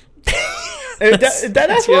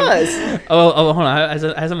 That's was. Oh, hold on. As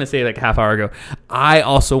I'm going to say like half hour ago, I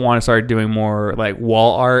also want to start doing more like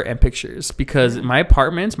wall art and pictures because my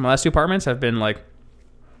last two apartments have been like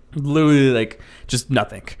literally like just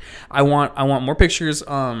nothing. I want more pictures,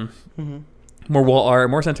 more wall art,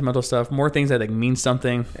 more sentimental stuff, more things that like mean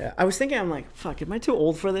something. Yeah, I was thinking, I'm like, fuck, am I too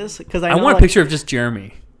old for this? Because I want a picture of just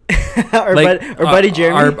Jeremy. or buddy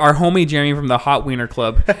Jeremy. Our homie Jeremy from the Hot Wiener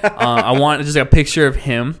Club. I want just like, a picture of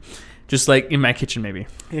him just like in my kitchen maybe.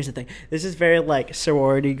 Here's the thing. This is very like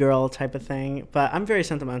sorority girl type of thing, but I'm very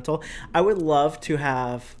sentimental. I would love to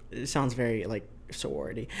have, it sounds very like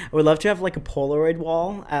sorority. I would love to have like a Polaroid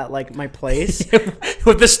wall at like my place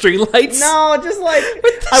with the street lights. No, just like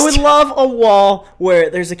I would love a wall where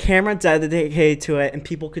there's a camera dedicated to it and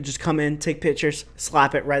people could just come in, take pictures,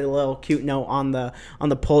 slap it, write a little cute note on the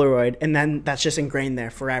Polaroid, and then that's just ingrained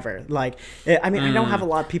there forever. Like I mean, I don't have a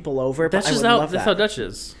lot of people over, but I would love that. That's how Dutch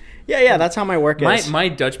is. Yeah, that's how my work is. My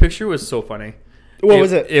Dutch picture was so funny. What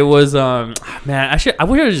was it? It was man. I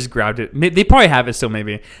wish I just grabbed it. They probably have it still,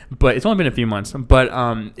 maybe, but it's only been a few months. But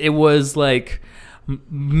it was like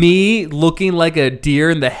me looking like a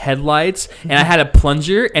deer in the headlights, and I had a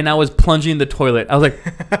plunger, and I was plunging the toilet. I was like,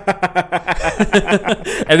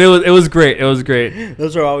 and it was great. It was great.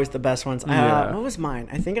 Those are always the best ones. Yeah. What was mine?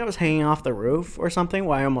 I think I was hanging off the roof or something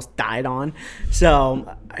where I almost died on.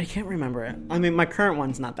 So I can't remember it. I mean, my current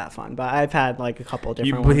one's not that fun, but I've had like a couple of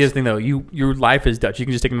different ones. But here's the thing, though. Your life is Dutch. You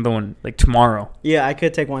can just take another one like tomorrow. Yeah, I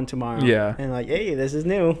could take one tomorrow. Yeah. And like, hey, this is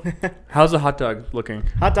new. How's the hot dog looking?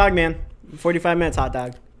 Hot dog, man. 45 minutes hot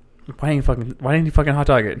dog. Why didn't you fucking hot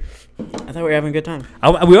dog it? I thought we were having a good time.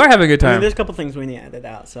 We are having a good time. I mean, there's a couple things we need to edit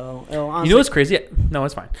out. So honestly, you know what's crazy? No,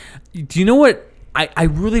 it's fine. Do you know what? I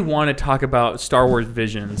really want to talk about Star Wars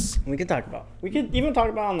Visions. We could talk about. We could even talk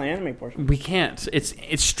about on the anime portion. We can't.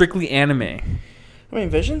 It's strictly anime. I mean,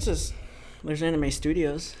 Visions is. There's anime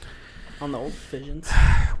studios on the old Visions.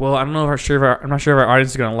 Well, I'm not sure if our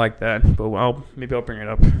audience is gonna like that, but maybe I'll bring it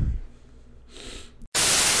up.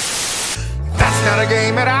 That's not a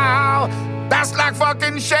game at all. That's like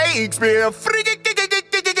fucking Shakespeare.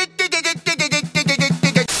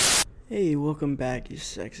 Hey, welcome back, you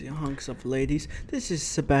sexy hunks of ladies. This is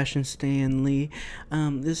Sebastian Stan Lee.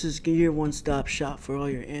 This is your one-stop shop for all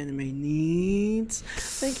your anime needs.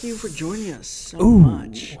 Thank you for joining us so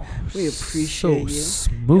much. We appreciate you.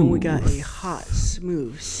 Smooth. And we got a hot,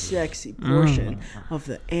 smooth, sexy portion of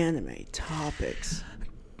the anime topics.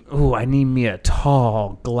 Oh, I need me a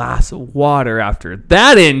tall glass of water after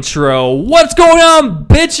that intro. What's going on,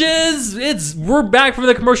 bitches? We're back from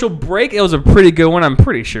the commercial break. It was a pretty good one, I'm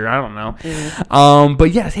pretty sure. I don't know. Mm-hmm.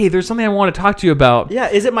 But yes, hey, there's something I want to talk to you about. Yeah,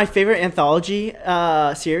 is it my favorite anthology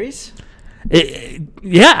series?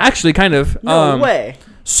 Yeah, actually, kind of. No way.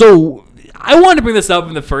 So I wanted to bring this up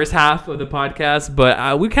in the first half of the podcast,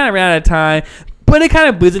 but we kind of ran out of time. But it kind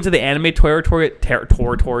of bleeds into the anime territory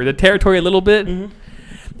a little bit. Mm-hmm.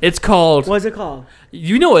 It's called... What's it called?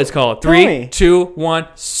 You know what it's called. 3, 2, 1.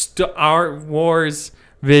 Star Wars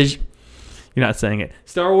Vision. You're not saying it.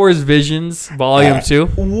 Star Wars Visions Volume 2.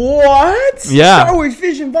 What? Yeah. Star Wars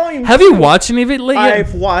Vision Volume 2. Have you watched any of it lately?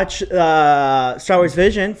 I've watched Star Wars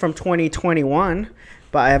Vision from 2021,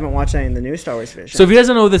 but I haven't watched any of the new Star Wars Vision. So if you guys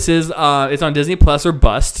don't know what this is, it's on Disney Plus or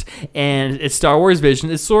Bust, and it's Star Wars Vision.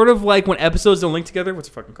 It's sort of like when episodes don't link together. What's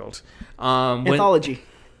it fucking called? Anthology.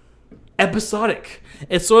 Episodic.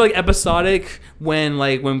 It's sort of like episodic when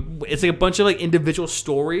it's like a bunch of like individual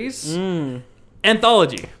stories.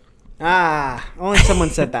 Anthology. Only someone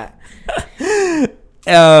said that.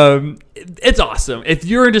 It's awesome. If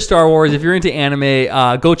you're into Star Wars, if you're into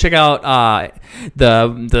anime, go check out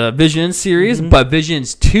the Visions series. Mm-hmm. But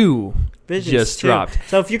Visions 2 just dropped.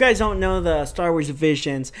 So if you guys don't know the Star Wars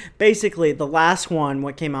Visions, basically the last one,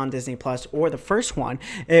 what came out on Disney Plus, or the first one,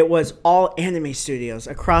 it was all anime studios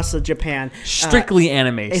across Japan. Strictly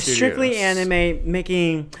anime studios. Strictly anime,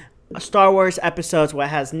 making Star Wars episodes where it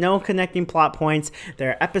has no connecting plot points.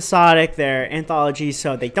 They're episodic, they're anthologies,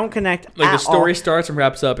 so they don't connect. Like at the story all. starts and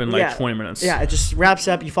wraps up in like 20 minutes. Yeah, it just wraps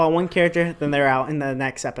up. You follow one character, then they're out in the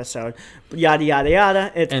next episode. Yada yada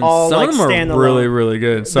yada. It's And all some like of them are standalone. really, really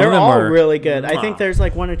good. Some They're of them all are really good. I think there's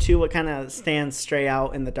like one or two what kind of stands straight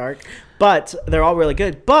out in the dark, but they're all really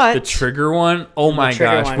good. But the Trigger one. Oh my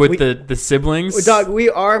Trigger gosh, one. with the siblings. Dog, we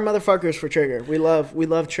are motherfuckers for Trigger. We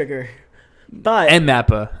love Trigger. But And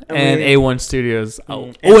Mappa and we- A1 Studios.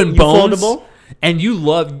 Oh, And and Bones. Ufotable? And you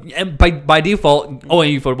love, and by default, oh,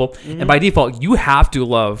 and Ufotable. And by default, you have to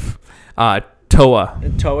love Toa.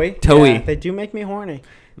 Toei. Yeah, they do make me horny.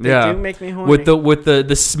 They do make me horny. With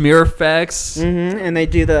the smear effects. And they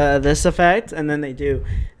do this effect, and then they do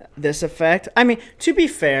this effect. I mean, to be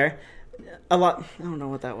fair, a lot. I don't know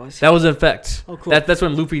what that was. That was an effect. Oh, cool. That's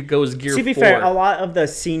when Luffy goes gear 4. To be fair, a lot of the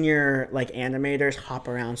senior like animators hop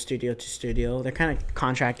around studio to studio. They're kind of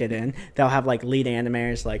contracted in. They'll have like lead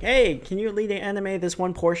animators, like, "Hey, can you lead animate this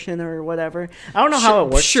one portion or whatever?" I don't know how it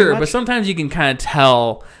works. too Sure, much. but sometimes you can kind of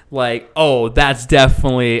tell, like, oh, that's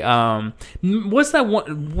definitely. What's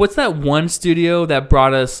that one studio that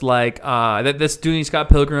brought us like that's doing Scott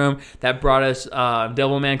Pilgrim, that brought us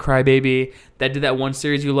Devilman Crybaby, that did that one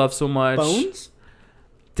series you love so much. Bones?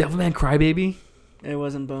 Devilman Crybaby. It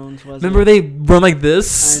wasn't Bones, was Remember it? they run like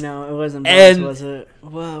this? I know it wasn't Bones, And- was it?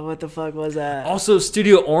 What the fuck was that? Also,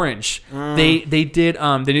 Studio Orange. They did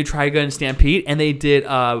the new Trigun Stampede, and they did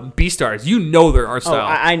Beastars. You know their art Oh, style.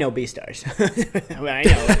 I know Beastars. I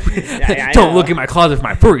know. I Don't know. look in my closet for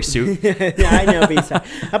my furry suit. Yeah, I know Beastars.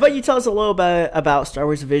 How about you tell us a little bit about Star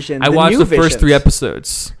Wars Vision? I watched new the first Visions. 3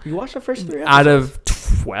 episodes. You watched the first 3 episodes? Out of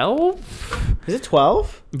 12? Is it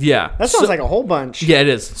 12? Yeah. That sounds like a whole bunch. Yeah, it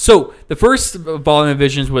is. So the first volume of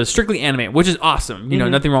Visions was strictly anime, which is awesome. You know,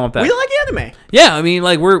 nothing wrong with that. We like anime. Yeah, I mean,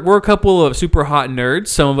 like we're a couple of super hot nerds.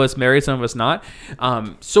 Some of us married, some of us not.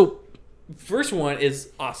 So first one is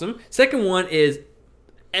awesome. Second one is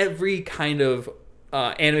every kind of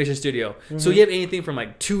animation studio. So you have anything from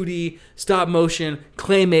like 2D, stop motion,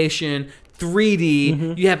 claymation,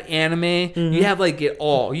 3D. You have anime. You have like it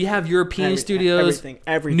all. You have European studios,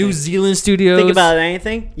 Everything. New Zealand studios. Think about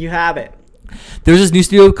anything, you have it. There's this new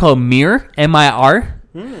studio called Mir, M-I-R.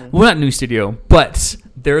 Well, not new studio, but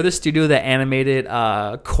they're the studio that animated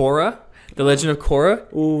Korra, The Legend of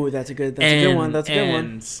Korra. Ooh, that's a good one. That's a good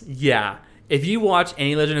one. Yeah, if you watch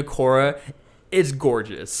any Legend of Korra, it's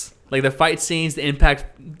gorgeous. Like the fight scenes, the impact,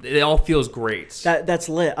 it all feels great. That's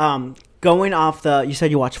lit. Going off you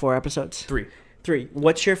said you watched 4 episodes? 3. 3.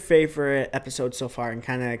 What's your favorite episode so far? And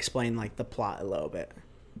kind of explain like the plot a little bit.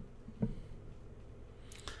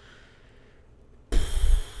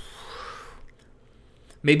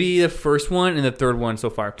 Maybe the first one and the third one so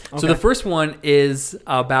far. Okay. So the first one is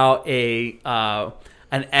about an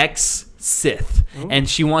ex Sith, and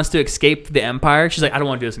she wants to escape the Empire. She's like, I don't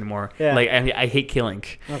want to do this anymore. Yeah. Like I hate killing.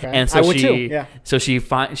 Okay. And so I would she, too, yeah. so she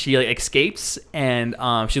like escapes, and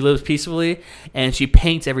she lives peacefully, and she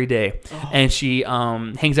paints every day, and she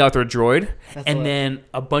hangs out with her droid, That's and lit. then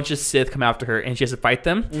a bunch of Sith come after her, and she has to fight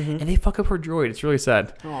them, and they fuck up her droid. It's really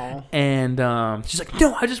sad. Aw. And she's like,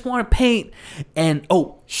 no, I just want to paint. And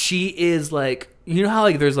she is like, you know how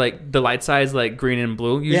like there's like the light side's like green and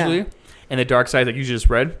blue usually, Yeah. and the dark side like usually just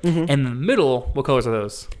red. And in the middle, what colors are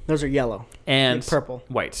those? Those are yellow. And Like purple.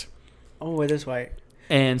 white. Oh, it is white.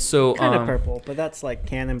 And so Kind of purple, but that's like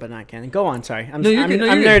canon, but not canon. Go on, sorry. I'm you're I'm good. No,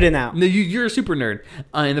 you're nerding good. out. No, you're a super nerd.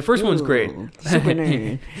 And the first one's great. Ooh, super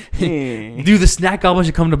nerd. Dude, the snack goblin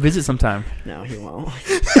should come to visit sometime. No, he won't.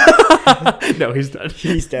 No, he's done.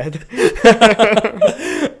 He's dead.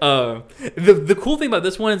 The cool thing about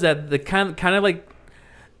this one is that the kind of like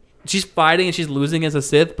she's fighting and she's losing as a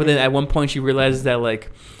Sith, but then at one point she realizes that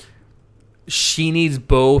like she needs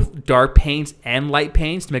both dark paints and light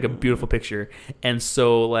paints to make a beautiful picture, and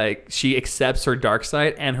so like she accepts her dark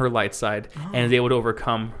side and her light side and is able to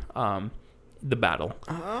overcome the battle.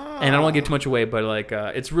 And I don't want to give too much away, but like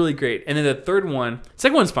it's really great. And then the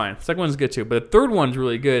second one's fine. Second one's good too, but the third one's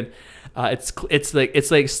really good. It's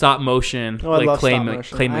like stop motion, Oh, I like love stop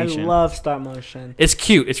motion. claymation. I love stop motion. It's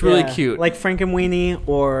cute. It's really Yeah, cute. Like Frankenweenie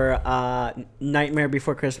or Nightmare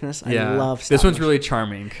Before Christmas. I love stop this one's motion. really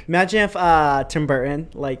charming. Imagine if Tim Burton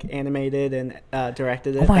like animated and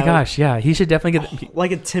directed it. Oh my That gosh, yeah, he should definitely get. would-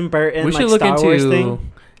 like a Tim Burton We like should look Star Wars into.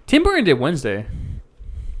 thing. Tim Burton did Wednesday.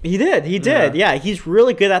 He did. Yeah, he's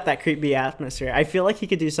really good at that creepy atmosphere. I feel like he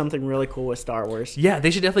could do something really cool with Star Wars. Yeah, they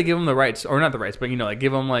should definitely give him the rights, or not the rights, but like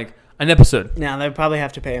give him like an episode. Now they probably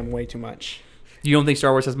have to pay him way too much. You don't think Star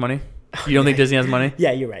Wars has money? You don't think Disney has money?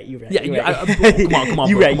 Yeah, you're right. You're right. Yeah, you're right. come on.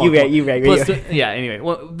 You're right. Plus, yeah. Anyway,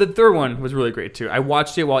 well, the third one was really great too. I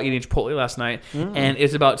watched it while eating Chipotle last night, and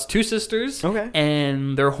it's about two sisters. Okay.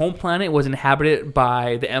 And their home planet was inhabited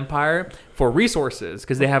by the Empire for resources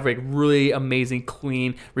because they have like really amazing,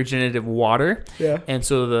 clean, regenerative water. Yeah. And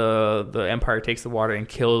so the Empire takes the water and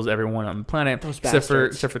kills everyone on the planet, except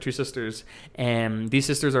for two sisters. And these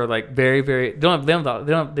sisters are like very, very. They don't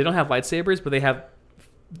have lightsabers, but they have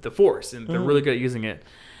the Force, and they're really good at using it.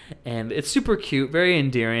 And it's super cute, very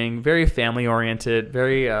endearing, very family oriented,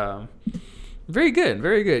 very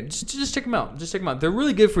good. Just check them out. They're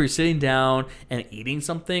really good for sitting down and eating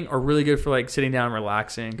something, or really good for like sitting down and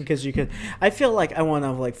relaxing. Because you could, I feel like I want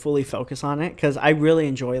to like fully focus on it because I really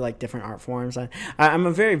enjoy like different art forms. I'm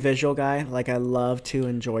a very visual guy. Like I love to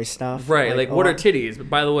enjoy stuff. Right. Like what are titties? But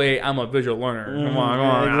by the way, I'm a visual learner. Come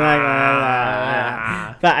on. Exactly.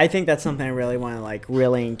 But I think that's something I really want to like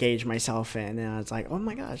really engage myself in. And it's like, oh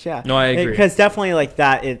my gosh, yeah. No, I agree. Because definitely like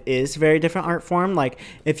that, it is very different art form. Like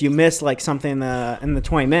if you miss like something in the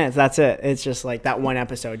 20 minutes, that's it. It's just like that one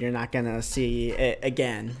episode. You're not gonna see it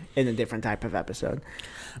again in a different type of episode.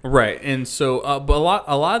 Right. And so, but a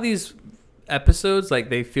lot of these episodes,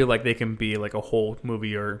 like they feel like they can be like a whole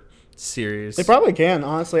movie or series. They probably can,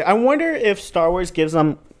 honestly. I wonder if Star Wars gives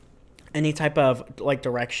them any type of like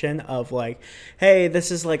direction of like, hey,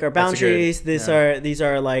 this is like our boundaries. These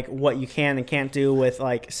are like what you can and can't do with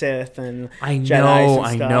like Sith and Jedis and stuff.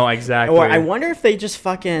 I know exactly. Or I wonder if they just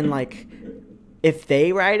fucking like, if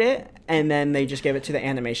they write it and then they just give it to the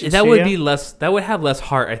animation studio. That would have less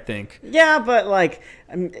heart, I think. Yeah, but like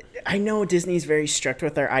I know Disney's very strict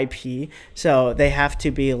with their IP, so they have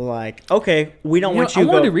to be like, okay, we don't want you to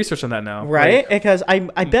go. I want to do research on that now. Right? Because I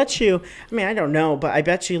bet you, I mean, I don't know, but I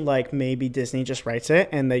bet you like maybe Disney just writes it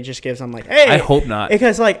and they just gives them like, hey. I hope not.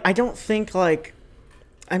 Because like, I don't think like,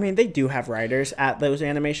 I mean, they do have writers at those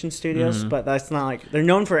animation studios, but that's not like, they're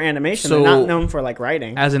known for animation. So, they're not known for like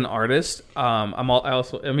writing. As an artist, I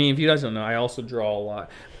mean, if you guys don't know, I also draw a lot.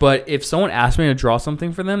 But if someone asked me to draw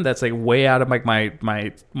something for them that's like way out of like my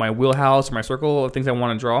wheelhouse or my circle of things I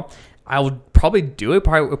want to draw, I would probably do it. It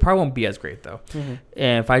probably won't be as great though.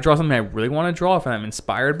 And if I draw something I really want to draw, if I'm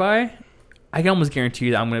inspired by, I can almost guarantee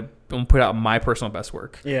you that I'm gonna put out my personal best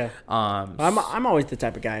work. Yeah. I'm always the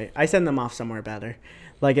type of guy. I send them off somewhere better.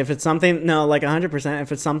 Like if it's something, no, like 100%.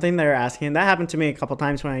 If it's something they're asking, that happened to me a couple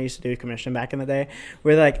times when I used to do commission back in the day,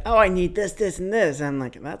 where they're like, oh, I need this, this, and this. And I'm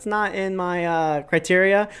like, that's not in my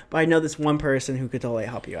criteria, but I know this one person who could totally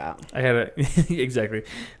help you out. Exactly.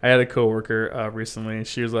 I had a coworker recently, and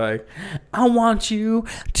she was like, I want you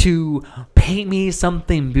to paint me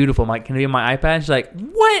something beautiful. I'm like, can it be on my iPad? She's like,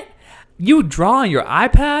 what? You draw on your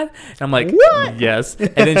iPad? And I'm like, what? Yes.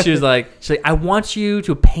 And then she's like, I want you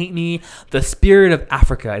to paint me the spirit of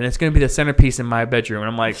Africa, and it's going to be the centerpiece in my bedroom.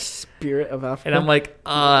 And I'm like, spirit of Africa? And I'm like,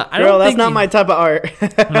 I don't Girl, that's not my type of art.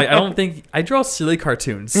 I'm like, I don't think, I draw silly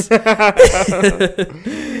cartoons. I'm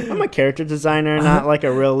a character designer, not like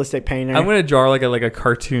a realistic painter. I'm going to draw like a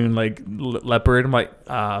cartoon, like leopard. I'm like,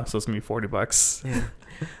 so it's going to be $40. Yeah.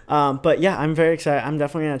 But yeah, I'm very excited. I'm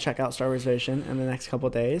definitely gonna check out Star Wars Vision in the next couple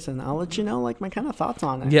of days, and I'll let you know like my kind of thoughts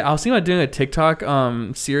on it. Yeah, I was thinking about doing a TikTok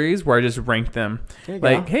series where I just rank them.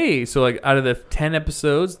 Like, hey, so like out of the 10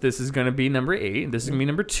 episodes, this is gonna be number 8. This is gonna be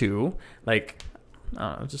number 2. Like, I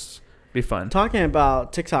don't know, just be fun. Talking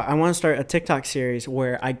about TikTok, I want to start a TikTok series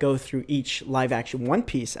where I go through each live action One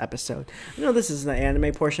Piece episode. I know this is the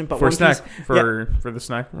anime portion, but for One snack Piece, for the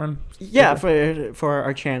snack run. Yeah, for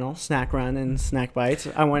our channel, Snack Run and Snack Bites.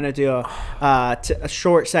 I want to do a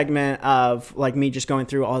short segment of like me just going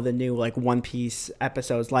through all the new like One Piece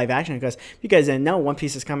episodes live action, because if you guys didn't know, One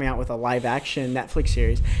Piece is coming out with a live action Netflix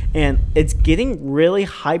series, and it's getting really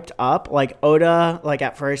hyped up. Like Oda, like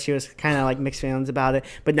at first he was kind of like mixed feelings about it,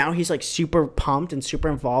 but now he's like super pumped and super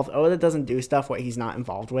involved. Oda doesn't do stuff what he's not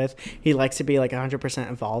involved with. He likes to be like 100%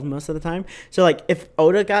 involved most of the time. So like if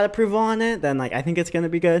Oda got approval on it, then like I think it's going to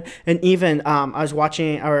be good. And even I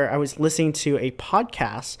was listening to a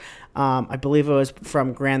podcast. I believe it was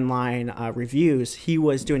from Grand Line Reviews. He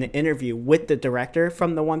was doing an interview with the director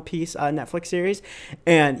from the One Piece Netflix series,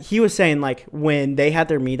 and he was saying like when they had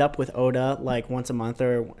their meetup with Oda like once a month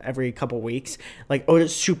or every couple weeks, like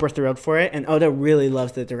Oda's super thrilled for it, and Oda really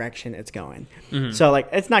loves the direction it's going. So like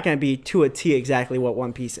it's not going to be to a T exactly what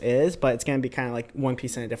One Piece is, but it's going to be kind of like One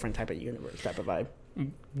Piece in a different type of universe type of vibe.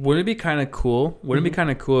 Wouldn't it be kind of cool? Wouldn't it be kind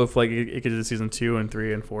of cool if like it could do season 2 and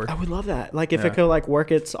 3 and 4? I would love that. Like if it could like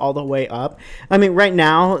work its all the way up. I mean, right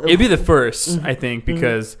now it'd be the first, I think,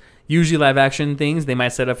 because usually live action things they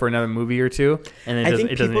might set up for another movie or two, and I think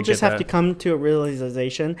people just have to come to a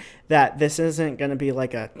realization that this isn't going to be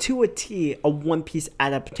like a One Piece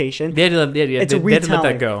adaptation. They had to let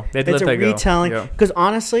that go. It's a retelling. Because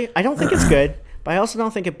honestly, I don't think it's good, but I also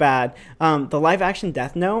don't think it's bad. The live action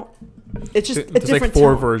Death Note, it's just a different like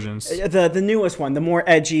 4 tone. versions. The newest one, the more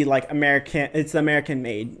edgy, like American. It's the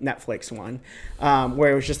American-made Netflix one,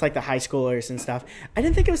 where it was just like the high schoolers and stuff. I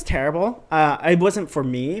didn't think it was terrible. It wasn't for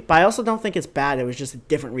me, but I also don't think it's bad. It was just a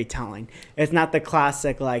different retelling. It's not the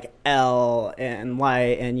classic like L and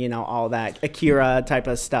Light and all that Akira type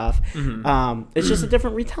of stuff. It's just a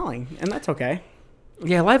different retelling, and that's okay.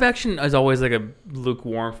 Yeah, live action is always like a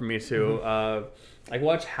lukewarm for me too. I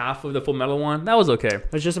watched half of the Full Metal one. That was okay. I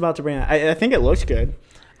was just about to bring it. I think it looks good.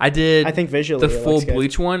 I did. I think visually the full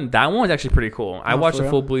Bleach one. That one was actually pretty cool. I watched the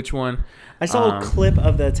full Bleach one. I saw a clip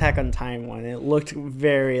of the Attack on Titan one. It looked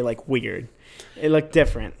very like weird. It looked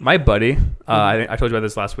different. My buddy, I told you about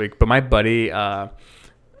this last week, but my buddy,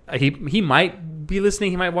 he might be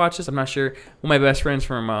listening. He might watch this. I'm not sure. One of my best friends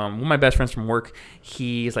from work.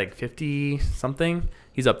 He's like 50 something.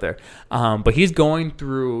 He's up there. But he's going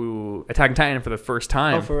through Attack on Titan for the first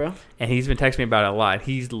time. Oh, for real? And he's been texting me about it a lot.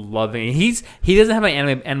 He's loving it. He doesn't have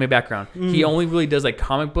an anime background. He only really does like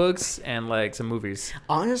comic books and like some movies.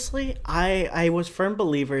 Honestly, I was firm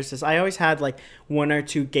believers. I always had like 1 or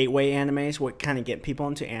 2 gateway animes what kind of get people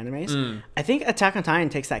into animes. I think Attack on Titan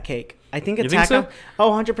takes that cake. I think You think so?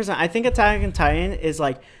 100%. I think Attack on Titan is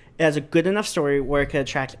like, it has a good enough story where it could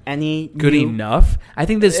attract any good enough. I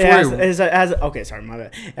think this story okay, sorry, my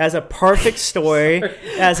bad. It has a perfect story.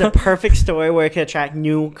 It has a perfect story where it could attract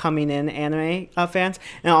new coming in anime fans,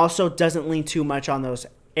 and also doesn't lean too much on those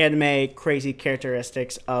anime crazy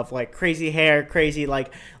characteristics of like crazy hair, crazy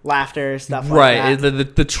like laughter, stuff like that.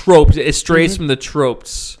 Right, the tropes. It strays from the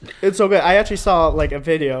tropes. It's so good. I actually saw like a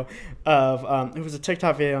video of it was a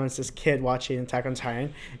TikTok video, and it's this kid watching Attack on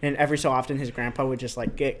Titan, and every so often his grandpa would just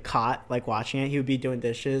like get caught like watching it. He would be doing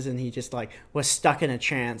dishes, and he just like was stuck in a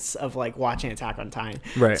trance of like watching Attack on Titan.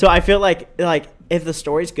 Right. So I feel like if the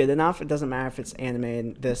story's good enough, it doesn't matter if it's anime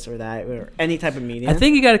and this or that or any type of medium. I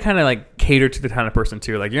think you got to kind of like cater to the kind of person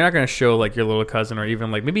too. Like you're not going to show like your little cousin or even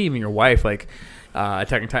like maybe even your wife like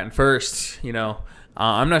Attack on Titan first.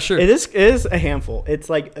 I'm not sure. It is a handful. It's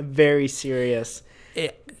like very serious.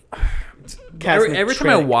 Every time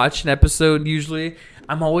I watch an episode, usually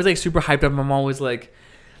I'm always like super hyped up. I'm always like,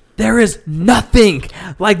 there is nothing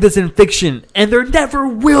like this in fiction, and there never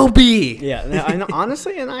will be. Yeah, I know,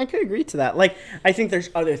 honestly, and I could agree to that. Like, I think there's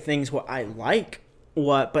other things what I like,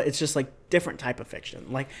 but it's just like different type of fiction,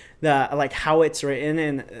 like how it's written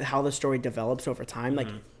and how the story develops over time. Like,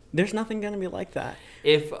 there's nothing gonna be like that.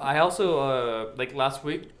 If I also like last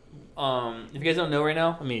week. If you guys don't know right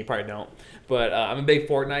now, I mean, you probably don't, but I'm a big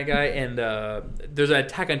Fortnite guy, and there's an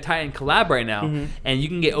Attack on Titan collab right now, and you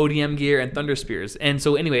can get ODM gear and Thunder Spears. And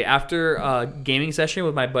so anyway, after a gaming session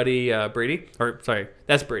with my buddy Brady,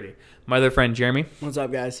 that's Brady, my other friend Jeremy. What's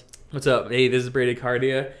up, guys? What's up? Hey, this is Brady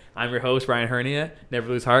Cardia. I'm your host, Ryan Hernia. Never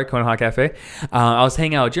Lose Heart, Kona Hot Cafe. I was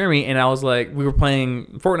hanging out with Jeremy, and I was like, we were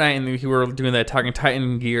playing Fortnite, and we were doing that Attack on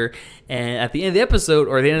Titan gear. And at the end of the episode,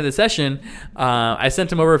 or the end of the session, I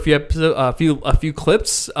sent him over a few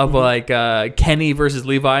clips of like Kenny versus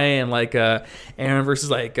Levi, and like Aaron versus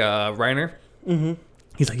like Reiner.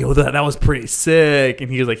 He's like, yo, that was pretty sick,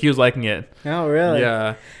 and he was liking it. Oh, really?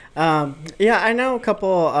 Yeah. Yeah, I know a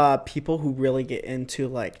couple people who really get into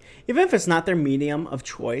like, even if it's not their medium of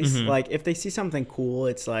choice, like if they see something cool,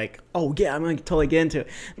 it's like, oh yeah, I'm gonna totally get into it.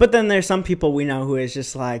 But then there's some people we know who is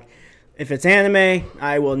just like, if it's anime,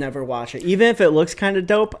 I will never watch it, even if it looks kind of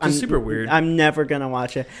dope. It's super weird. I'm never gonna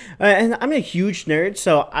watch it. And I'm a huge nerd,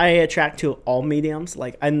 so I attract to all mediums.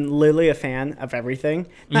 Like, I'm literally a fan of everything.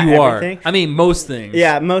 Not everything. I mean, most things.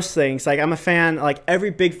 Yeah, most things. Like, I'm a fan. Like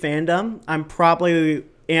every big fandom, I'm probably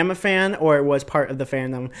am a fan or was part of the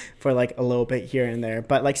fandom for like a little bit here and there.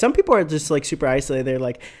 But like some people are just like super isolated. They're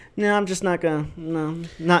like, no, I'm just not gonna, no,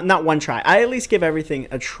 not one try. I at least give everything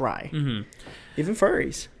a try. Even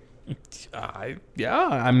furries. Yeah,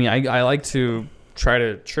 I mean, I like to try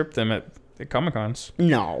to trip them at Comic-Cons.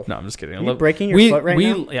 No, I'm just kidding. Are you breaking your foot right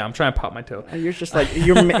now? Yeah, I'm trying to pop my toe. You're just like,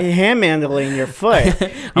 you're hand mandling your foot.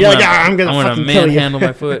 I'm gonna manhandle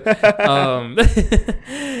my foot.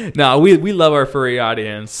 No, we love our furry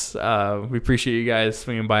audience. We appreciate you guys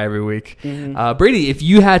swinging by every week. Brady, if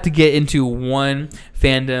you had to get into one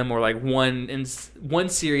fandom or like one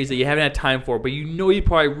series that you haven't had time for, but you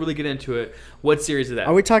probably really get into it. What series is that?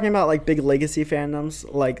 Are we talking about like big legacy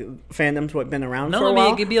fandoms, like fandoms what been around for a I mean,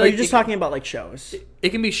 while? it could be Or like are you just talking about like shows? It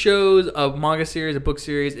can be shows, a manga series, a book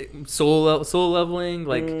series, solo leveling,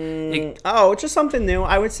 like. Just something new.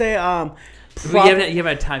 I would say. You haven't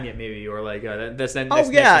had time yet, maybe, or like that's next. Oh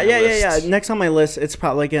yeah. Next on my list, it's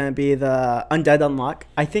probably gonna be the Undead Unluck.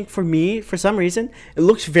 I think for me, for some reason, it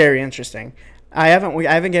looks very interesting. I haven't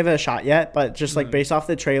given it a shot yet, but just like based off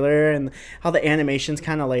the trailer and how the animation's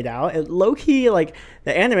kind of laid out, it low key like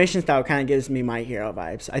the animation style kind of gives me My Hero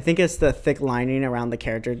vibes. I think it's the thick lining around the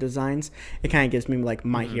character designs. It kind of gives me like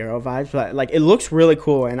My Hero vibes, but like it looks really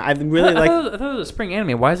cool, and I really like. I thought it was a spring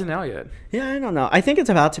anime. Why isn't it out yet? Yeah, I don't know. I think it's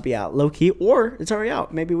about to be out low key, or it's already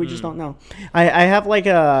out. Maybe we just don't know. I have like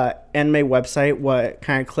a anime website what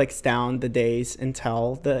kind of clicks down the days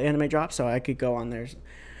until the anime drops, so I could go on there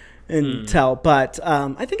and tell. But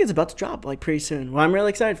I think it's about to drop like pretty soon. Well, I'm really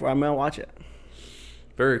excited for it. I'm gonna watch it.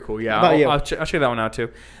 Very cool. Yeah, I'll check that one out too.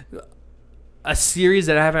 A series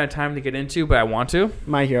that I haven't had time to get into, but I want to.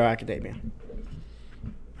 My Hero Academia.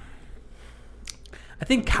 I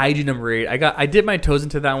think Kaiju number 8. I dipped my toes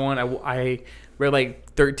into that one. I read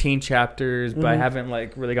like 13 chapters, but I haven't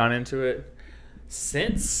like really gone into it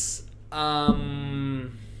since.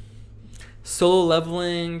 Solo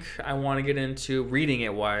leveling, I want to get into reading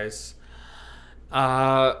it wise.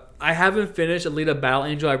 I haven't finished Alita Battle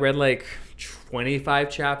Angel. I read like 25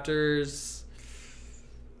 chapters.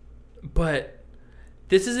 But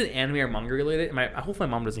this isn't anime or manga related. I hope my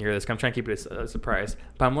mom doesn't hear this, 'cause I'm trying to keep it a surprise.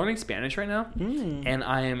 But I'm learning Spanish right now. And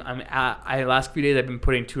last few days I've been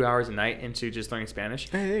putting 2 hours a night into just learning Spanish.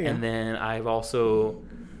 And then I've also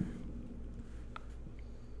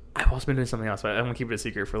been doing something else, but I'm gonna keep it a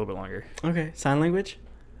secret for a little bit longer. Okay, sign language.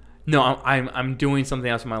 No, I'm doing something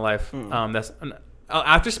else in my life. That's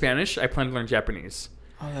after Spanish. I plan to learn Japanese.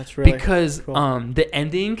 Oh, that's really because cool. The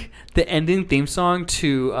ending theme song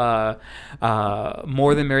to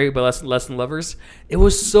More Than Married but Less Than Lovers. It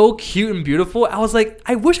was so cute and beautiful. I was like,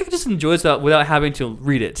 I wish I could just enjoy this without having to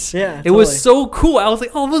read it. Yeah, it was so cool. I was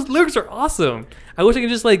like, oh, those lyrics are awesome. I wish I could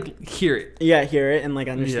just like hear it. Yeah, hear it and like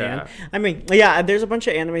understand. Yeah. I mean, yeah, there's a bunch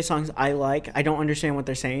of anime songs I like. I don't understand what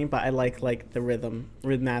they're saying, but I like the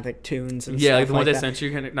rhythmic tunes and stuff like the ones I that. sent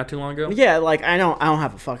you not too long ago. Yeah, like I don't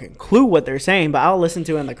have a fucking clue what they're saying, but I'll listen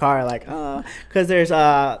to it in the car, like because there's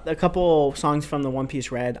a couple songs from the One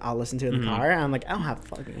Piece Red I'll listen to in the car, and I'm like, I don't have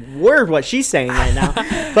a fucking word what she's saying right now,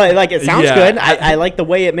 but like it sounds good. I like the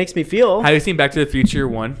way it makes me feel. Have you seen Back to the Future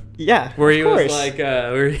 1? Yeah, where he was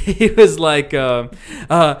like,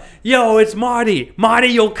 yo, it's Marty,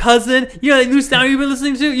 your cousin. You know that new sound you've been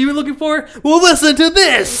listening to, you've been looking for. Well, listen to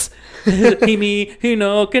this. Himi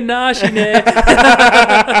hino kanashine.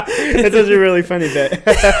 It's such a really funny bit.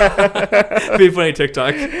 Be funny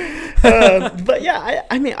TikTok. But yeah,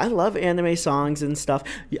 I mean, I love anime songs and stuff.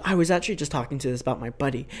 I was actually just talking to this about my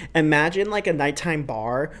buddy. Imagine like a nighttime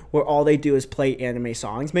bar where all they do is play anime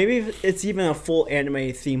songs. Maybe it's even a full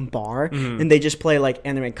anime themed bar, and they just play like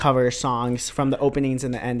anime cover songs from the openings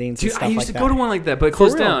and the endings. Dude, and stuff I used like to go to one like that, but it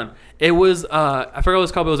closed down. It was I forgot what it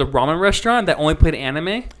was called. But it was a ramen restaurant that only played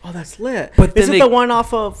anime. Oh, that's lit. But is it the one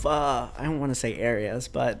off of I don't want to say areas,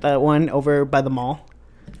 but the one over by the mall?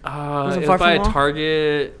 It was by a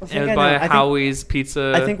Target. It was by Howie's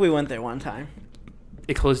Pizza. I think we went there one time.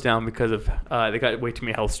 It closed down because of they got way too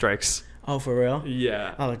many health strikes. Oh, for real?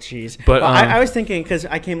 Yeah. Oh, jeez. But I was thinking, because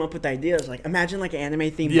I came up with the idea. I was like, imagine like an anime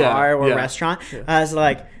themed bar or restaurant. Yeah. I was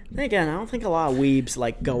like, again, I don't think a lot of weebs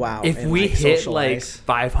like go out. If we hit like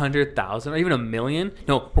 500,000 or even 1 million,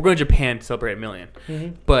 no, we're going to Japan to celebrate 1 million.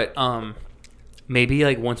 But maybe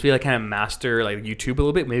like once we like kind of master like YouTube a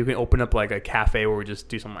little bit, maybe we can open up like a cafe where we just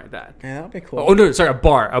do something like that. Yeah, that'd be cool. Oh no, sorry, a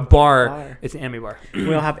bar. It's an anime bar.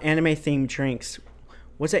 We'll have anime themed drinks.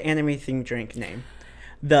 What's an anime themed drink name?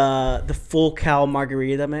 The full cow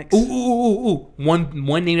margarita mix. Ooh.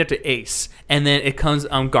 One named after Ace, and then it comes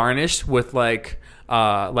garnished with like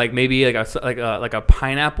maybe like a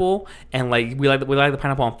pineapple, and like we like the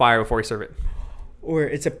pineapple on fire before we serve it. Or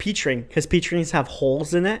it's a peach ring, because peach rings have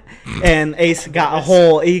holes in it, and Ace got a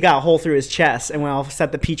hole. He got a hole through his chest, and we'll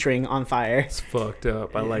set the peach ring on fire. It's fucked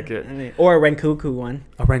up. I like it. I mean, or a Rengoku one.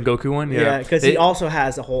 A Rengoku one, yeah. Yeah, because he also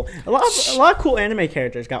has a hole. A lot of cool anime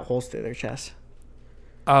characters got holes through their chest.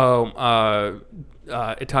 Itachi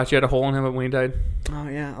had a hole in him when he died. Oh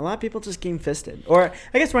yeah, a lot of people just game fisted, or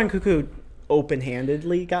I guess Rengoku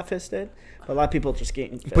open-handedly got fisted. A lot of people just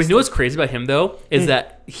getting fisted. But you know what's crazy about him though is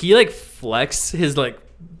that he like flexed his like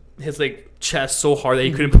his like chest so hard that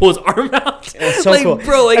he couldn't pull his arm out. It's so like, cool,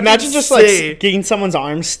 bro. Like, imagine just like getting someone's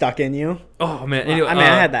arm stuck in you. Oh man. Well, Anyway, I mean,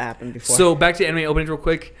 I had that happen before. So back to anime openings real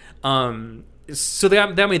quick. So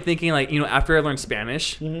that got me thinking, like, after I learned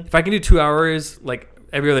Spanish, if I can do 2 hours like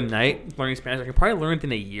every other night learning Spanish, I can probably learn it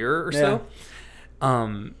in a year or so.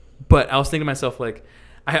 But I was thinking to myself, like,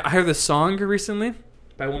 I heard this song recently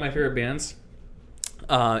by one of my favorite bands,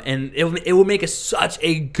 and it would make such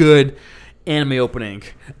a good anime opening.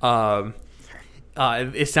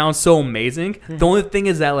 It sounds so amazing. The only thing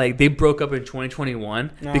is that like they broke up in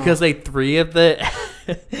 2021 because like three of the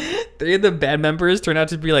band members turned out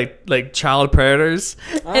to be like child predators,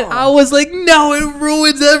 and I was like, no, it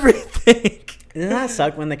ruins everything. Doesn't that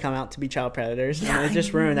suck when they come out to be child predators? Yeah, and they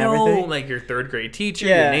just ruin everything. everything. Like your third grade teacher,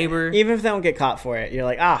 your neighbor. Even if they don't get caught for it, you're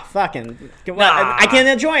like, fucking. Well, I can't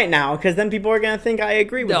enjoy it now because then people are going to think I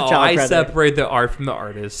agree with the child predator. Separate the art from the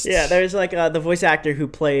artist. Yeah, there's like the voice actor who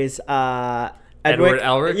plays Edward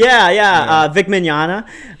Elric? Yeah. Vic Mignogna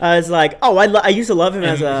is like, I used to love him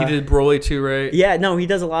as a... He did Broly too, right? Yeah, no, he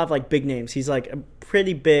does a lot of like big names. He's like a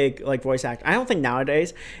pretty big like voice actor. I don't think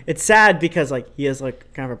nowadays. It's sad because like he is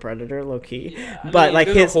like kind of a predator, low key. Yeah, but like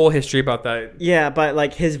his whole history about that. Yeah, but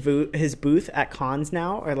like his booth at cons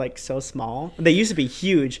now are like so small. They used to be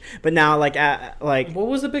huge, but now like what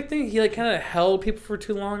was the big thing? He like kind of held people for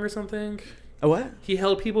too long or something. A what? He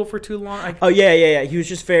held people for too long. Yeah. He was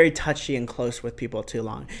just very touchy and close with people too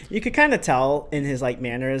long. You could kind of tell in his like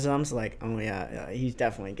mannerisms, like, oh yeah, he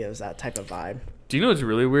definitely gives that type of vibe. Do you know what's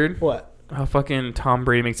really weird? What? How fucking Tom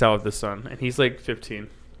Brady makes out with his son, and he's like 15.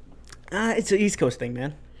 It's an East Coast thing,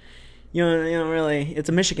 man. You know, really, it's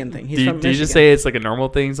a Michigan thing. He's from Michigan. Do you just say it's like a normal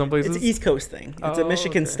thing some places? It's an East Coast thing. It's a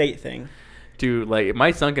Michigan State thing. Dude, like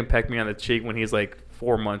my son can peck me on the cheek when he's like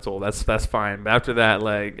 4 months old. That's fine. But after that,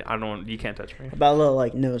 like you can't touch me. About a little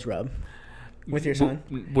like nose rub with your son?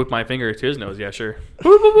 With my finger to his nose, yeah, sure.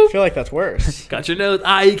 I feel like that's worse. Got your nose.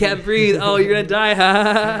 You can't breathe. Oh, you're gonna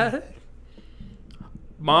die.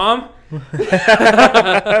 Mom?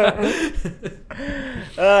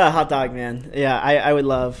 Hot dog, man. Yeah, I would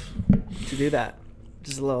love to do that.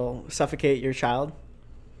 Just a little suffocate your child.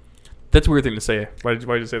 That's a weird thing to say. Why did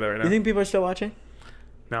you say that right now? You think people are still watching?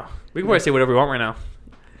 No. We can probably say whatever we want right now.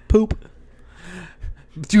 Poop.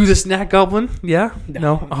 Do the snack goblin? Yeah?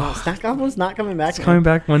 No. Snack goblin's not coming back. It's coming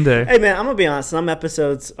back one day. Hey, man, I'm going to be honest. Some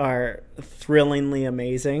episodes are thrillingly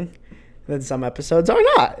amazing. Then some episodes are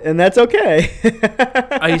not. And that's okay.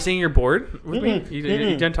 Are you saying you're bored with me?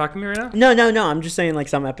 You done talking to me right now? No. I'm just saying like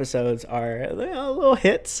some episodes are little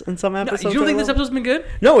hits and some episodes you don't think this episode's been good?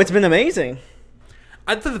 No, it's been amazing.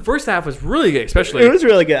 I thought the first half was really good, especially. It was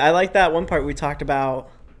really good. I like that one part we talked about.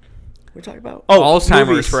 Alzheimer's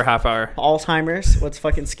movies. For a half hour. Alzheimer's. What's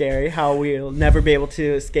fucking scary? How we'll never be able to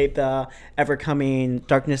escape the ever-coming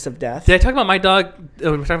darkness of death. Did I talk about my dog? We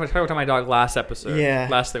were talking about my dog last episode. Yeah.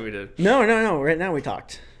 Last thing we did. No. Right now we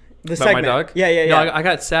talked. About segment. My dog? Yeah. No, I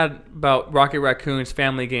got sad about Rocket Raccoon's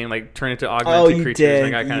family game, like turned into augmented creatures. Did.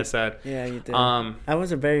 I got kind of sad. Yeah, you did. That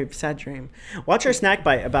was a very sad dream. Watch our snack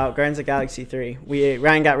bite about Guardians of the Galaxy 3.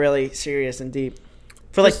 Ryan got really serious and deep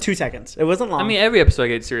for like 2 seconds. It wasn't long. I mean, every episode I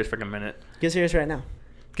get serious for like a minute. Get serious right now.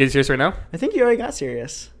 Get serious right now? I think you already got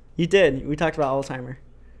serious. You did. We talked about Alzheimer's.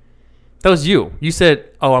 That was you. You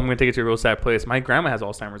said, "Oh, I'm going to take it to a real sad place." My grandma has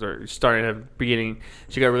Alzheimer's, or started at the beginning.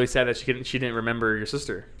 She got really sad that she didn't remember your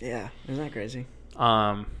sister. Yeah, isn't that crazy?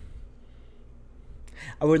 I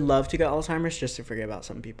would love to get Alzheimer's just to forget about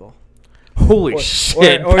some people. Holy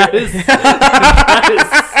shit! That is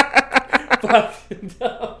fucking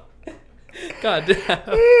dumb. God damn.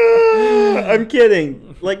 I'm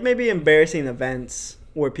kidding. Like maybe embarrassing events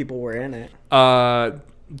where people were in it.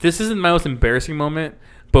 This isn't my most embarrassing moment.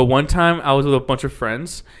 But one time I was with a bunch of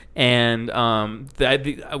friends, and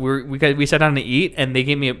we sat down to eat, and they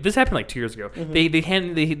gave me this happened like 2 years ago. Mm-hmm. They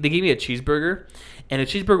gave me a cheeseburger, and the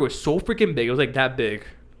cheeseburger was so freaking big. It was like that big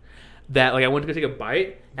that like I went to go take a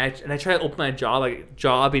bite, and I tried to open my jaw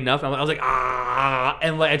up enough. And I was like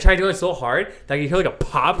and like I tried doing it so hard that you hear like a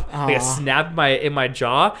pop, like a snap in my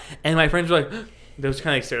jaw, and my friends were like, they was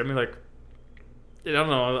kind of like staring at me like. I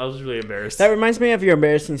don't know. I was really embarrassed. That reminds me of your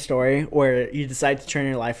embarrassing story where you decided to turn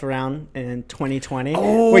your life around in 2020,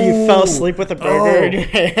 where you fell asleep with a burger in your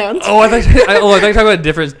hand. I thought you were talking about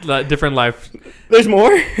a different life. There's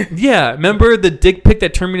more? Yeah. Remember the dick pic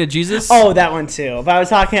that turned me to Jesus? Oh, that one too. But I was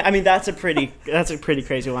talking. I mean, that's a pretty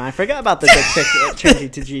crazy one. I forgot about the dick pic that turned you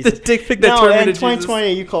to Jesus. The dick pic that turned me to Jesus. No, in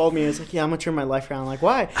 2020, you called me. It was like, yeah, I'm gonna turn my life around. I'm like,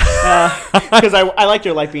 why? Because I like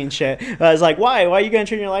your life being shit. I was like, why? Why are you gonna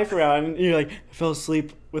turn your life around? And you're like, I fell fell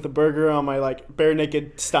asleep with a burger on my like bare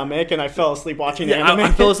naked stomach, and I fell asleep watching anime.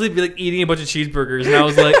 I fell asleep like eating a bunch of cheeseburgers, and I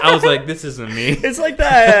was like, this isn't me. It's like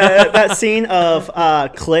that scene of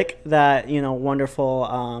Click, that wonderful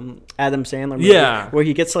Adam Sandler movie, where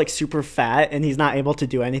he gets like super fat and he's not able to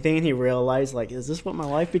do anything, and he realized like, is this what my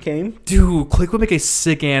life became? Dude, Click would make a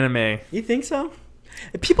sick anime. You think so?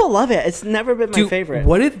 People love it. It's never been my favorite.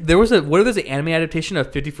 What if there's an anime adaptation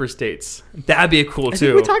of 50 First Dates? That'd be cool too.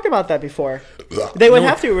 I think we talked about that before. They would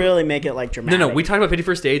have to really make it like dramatic. No, we talked about 50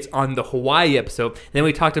 First Dates on the Hawaii episode. Then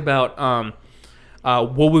we talked about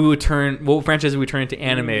what franchises we would turn into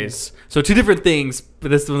animes. So two different things, but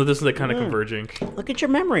this is like kind of converging. Look at your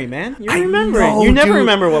memory, man. You're remembering. You never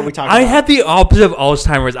remember what we talked about. I had the opposite of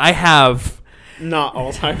Alzheimer's. I have not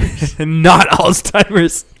Alzheimer's. Not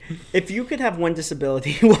Alzheimer's. If you could have one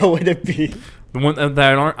disability, what would it be? The one that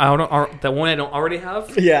I don't already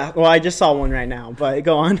have. Yeah, well, I just saw one right now, but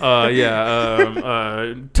go on.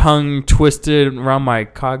 Tongue twisted around my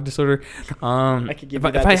cog disorder. I could give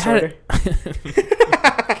you that disorder.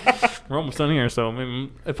 We're almost done here, so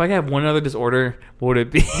maybe if I could have one other disorder, what would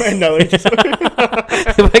it be? Another disorder.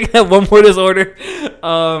 If I could have one more disorder,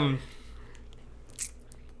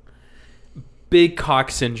 big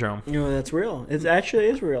cock syndrome. That's real. It actually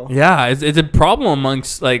is real. Yeah, it's a problem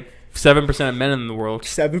amongst like 7% of men in the world.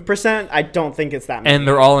 7%? I don't think it's that many. And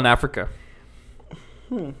they're all in Africa.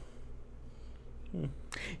 The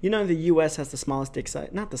U.S. has the smallest dick size.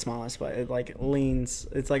 Not the smallest, but it like leans.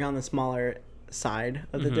 It's like on the smaller side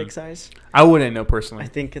of the dick size. I wouldn't know personally. I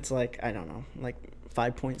think it's like, I don't know, like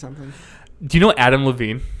 5 point something. Do you know Adam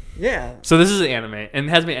Levine? Yeah. So this is an anime, and it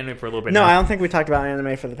has been anime for a little bit now. No, I don't think we talked about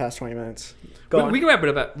anime for the past 20 minutes. We can wrap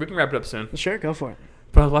it up. We can wrap it up soon. Sure, go for it.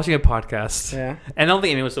 But I was watching a podcast. Yeah. And I don't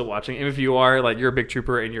think anyone's still watching. And if you are, like, you're a big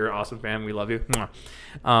trooper and you're an awesome fan, we love you.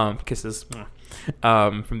 Mwah. Kisses.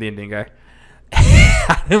 Mwah. From the Indian guy.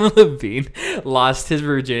 Adam Levine lost his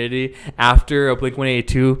virginity after a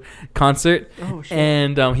Blink-182 concert. Oh, shit.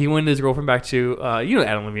 And he wanted his girlfriend back to,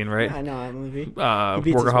 Adam Levine, right? Yeah, I know Adam Levine.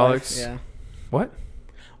 Workaholics. Yeah. What?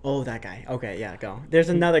 Oh, that guy. Okay, yeah, go. There's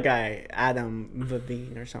another guy, Adam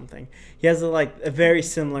Levine or something. He has a very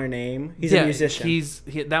similar name. He's a musician.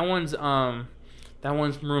 That one's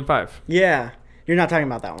Maroon 5. Yeah. You're not talking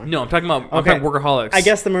about that one. No, I'm talking about Workaholics. I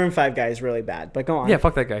guess the Maroon 5 guy is really bad, but go on. Yeah,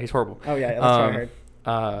 fuck that guy. He's horrible. Oh, yeah, that's what I heard.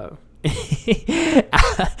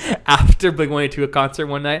 After Blink-182 concert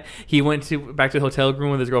one night, he went back to the hotel room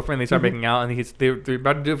with his girlfriend. They started making out, and they're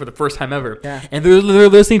about to do it for the first time ever. Yeah. And they're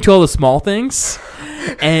listening to all the small things,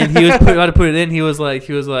 and he was about to put it in. He was like,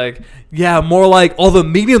 yeah, more like all the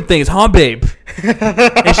medium things, huh, babe?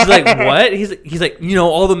 And she's like, what? He's like,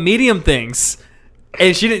 all the medium things.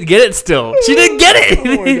 And she didn't get it still. She didn't get it.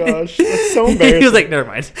 Oh my gosh. That's so embarrassing. He was like, never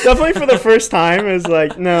mind. Definitely for the first time, it was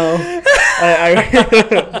like, no.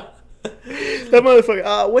 That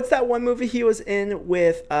motherfucker. What's that one movie he was in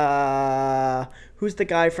with, who's the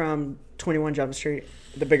guy from 21 Jump Street?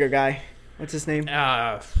 The bigger guy. What's his name?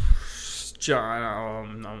 Channing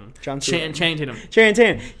Tatum. Channing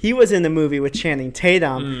Tatum. He was in the movie with Channing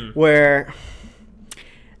Tatum where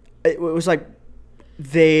it was like,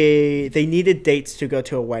 they needed dates to go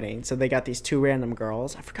to a wedding, so they got these two random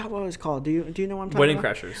girls. I forgot what it was called. Do you know what I'm talking Wedding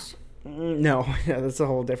about? Crashers. No, that's a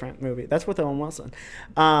whole different movie. That's with Owen Wilson.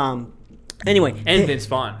 Anyway, and Vince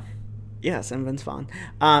Vaughn. Yes, and Vince Vaughn.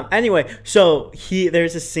 Anyway, so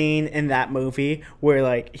there's a scene in that movie where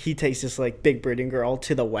like he takes this like big brooding girl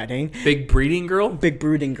to the wedding. Big brooding girl to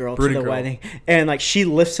the wedding, and like she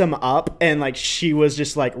lifts him up, and like she was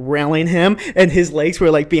just like railing him, and his legs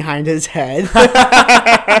were like behind his head.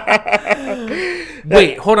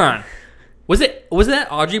 Wait, hold on. Was that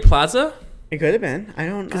Audrey Plaza? It could have been. I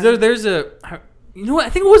don't know. Because there's a. You know what? I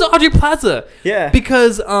think it was Audrey Plaza. Yeah.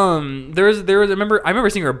 Because there was I remember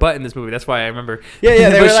seeing her butt in this movie. That's why I remember. Yeah,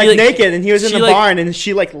 they were like naked, and he was in the barn, and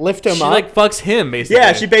she like lifted him up. She like fucks him basically.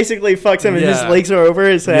 Yeah, she basically fucks him, and his legs are over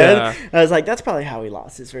his head. Yeah. I was like, that's probably how he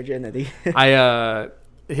lost his virginity. My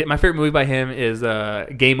favorite movie by him is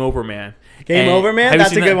Game Over Man. Over Man?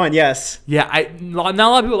 That's a good one. Yes. Yeah, not a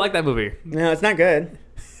lot of people like that movie. No, it's not good.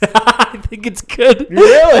 I think it's good.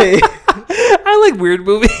 Really? I like weird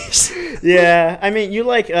movies. Yeah, I mean, you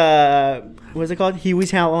like what's it called? Huey's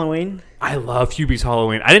Halloween. I love Hubie's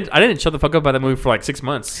Halloween. I didn't shut the fuck up by that movie for like 6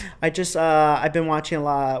 months. I just I've been watching a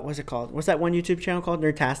lot. What's it called? What's that one YouTube channel called?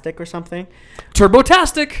 Nerdtastic or something?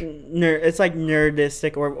 Turbotastic. It's like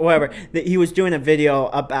Nerdistic or whatever. He was doing a video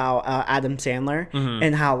about Adam Sandler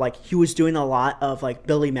and how like he was doing a lot of like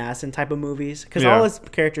Billy Madison type of movies because all his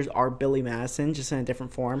characters are Billy Madison just in a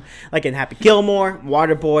different form. Like in Happy Gilmore,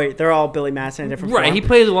 Waterboy, they're all Billy Madison in a different form. Right, he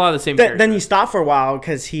plays a lot of the same characters. Then he stopped for a while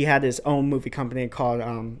because he had his own movie company called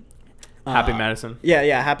Happy Madison.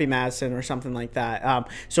 Yeah, Happy Madison or something like that.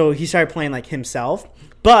 So he started playing like himself.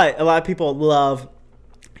 But a lot of people love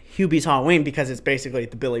Hubie's Halloween because it's basically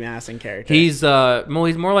the Billy Madison character. He's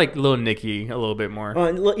more like Lil Nicky a little bit more.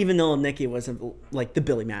 Even though Nicky wasn't like the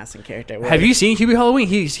Billy Madison character. Have you seen Hubie Halloween?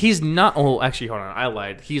 He's not. Oh, actually, hold on. I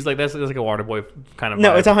lied. He's like that's like a Waterboy kind of.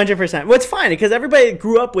 No, vibe. it's 100%. Well, it's fine because everybody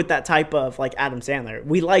grew up with that type of like Adam Sandler.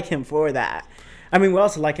 We like him for that. I mean, we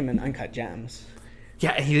also like him in Uncut Gems.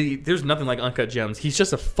 Yeah, there's nothing like Uncut Gems. He's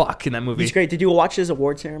just a fuck in that movie. He's great. Did you watch his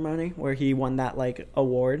award ceremony where he won that like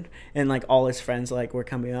award and like all his friends like were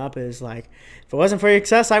coming up? Is like, if it wasn't for your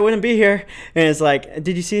success, I wouldn't be here. And it's like,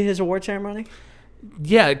 did you see his award ceremony?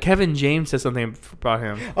 Yeah, Kevin James said something about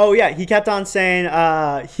him. Oh yeah, he kept on saying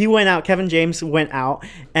he went out. Kevin James went out,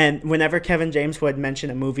 and whenever Kevin James would mention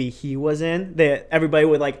a movie he was in, everybody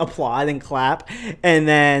would like applaud and clap. And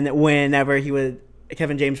then whenever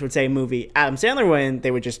Kevin James would say a movie Adam Sandler win,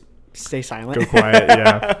 they would just stay silent. Go quiet,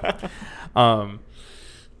 yeah.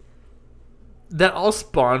 That all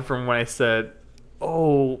spawned from when I said,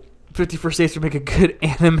 50 First Dates would make a good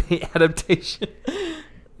anime adaptation.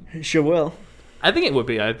 Sure will. I think it would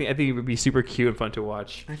be. I think it would be super cute and fun to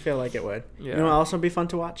watch. I feel like it would. Yeah. You know what also be fun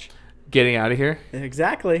to watch? Getting out of here.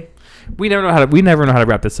 Exactly. We never know how to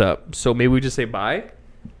wrap this up. So maybe we just say bye.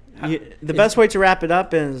 The best way to wrap it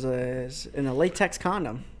up is in a latex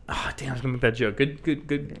condom. Oh, damn, I was gonna make that joke.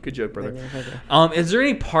 Good joke, brother. Is there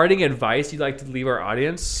any parting advice you'd like to leave our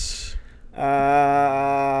audience?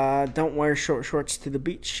 Don't wear short shorts to the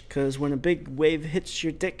beach because when a big wave hits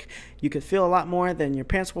your dick, you could feel a lot more. Then your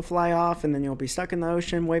pants will fly off, and then you'll be stuck in the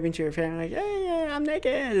ocean, waving to your family like, "Hey, I'm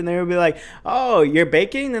naked," and they'll be like, "Oh, you're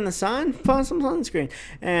baking in the sun? Put on some sunscreen,"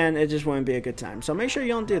 and it just wouldn't be a good time. So make sure you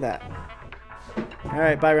don't do that. All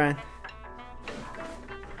right, bye, Ryan.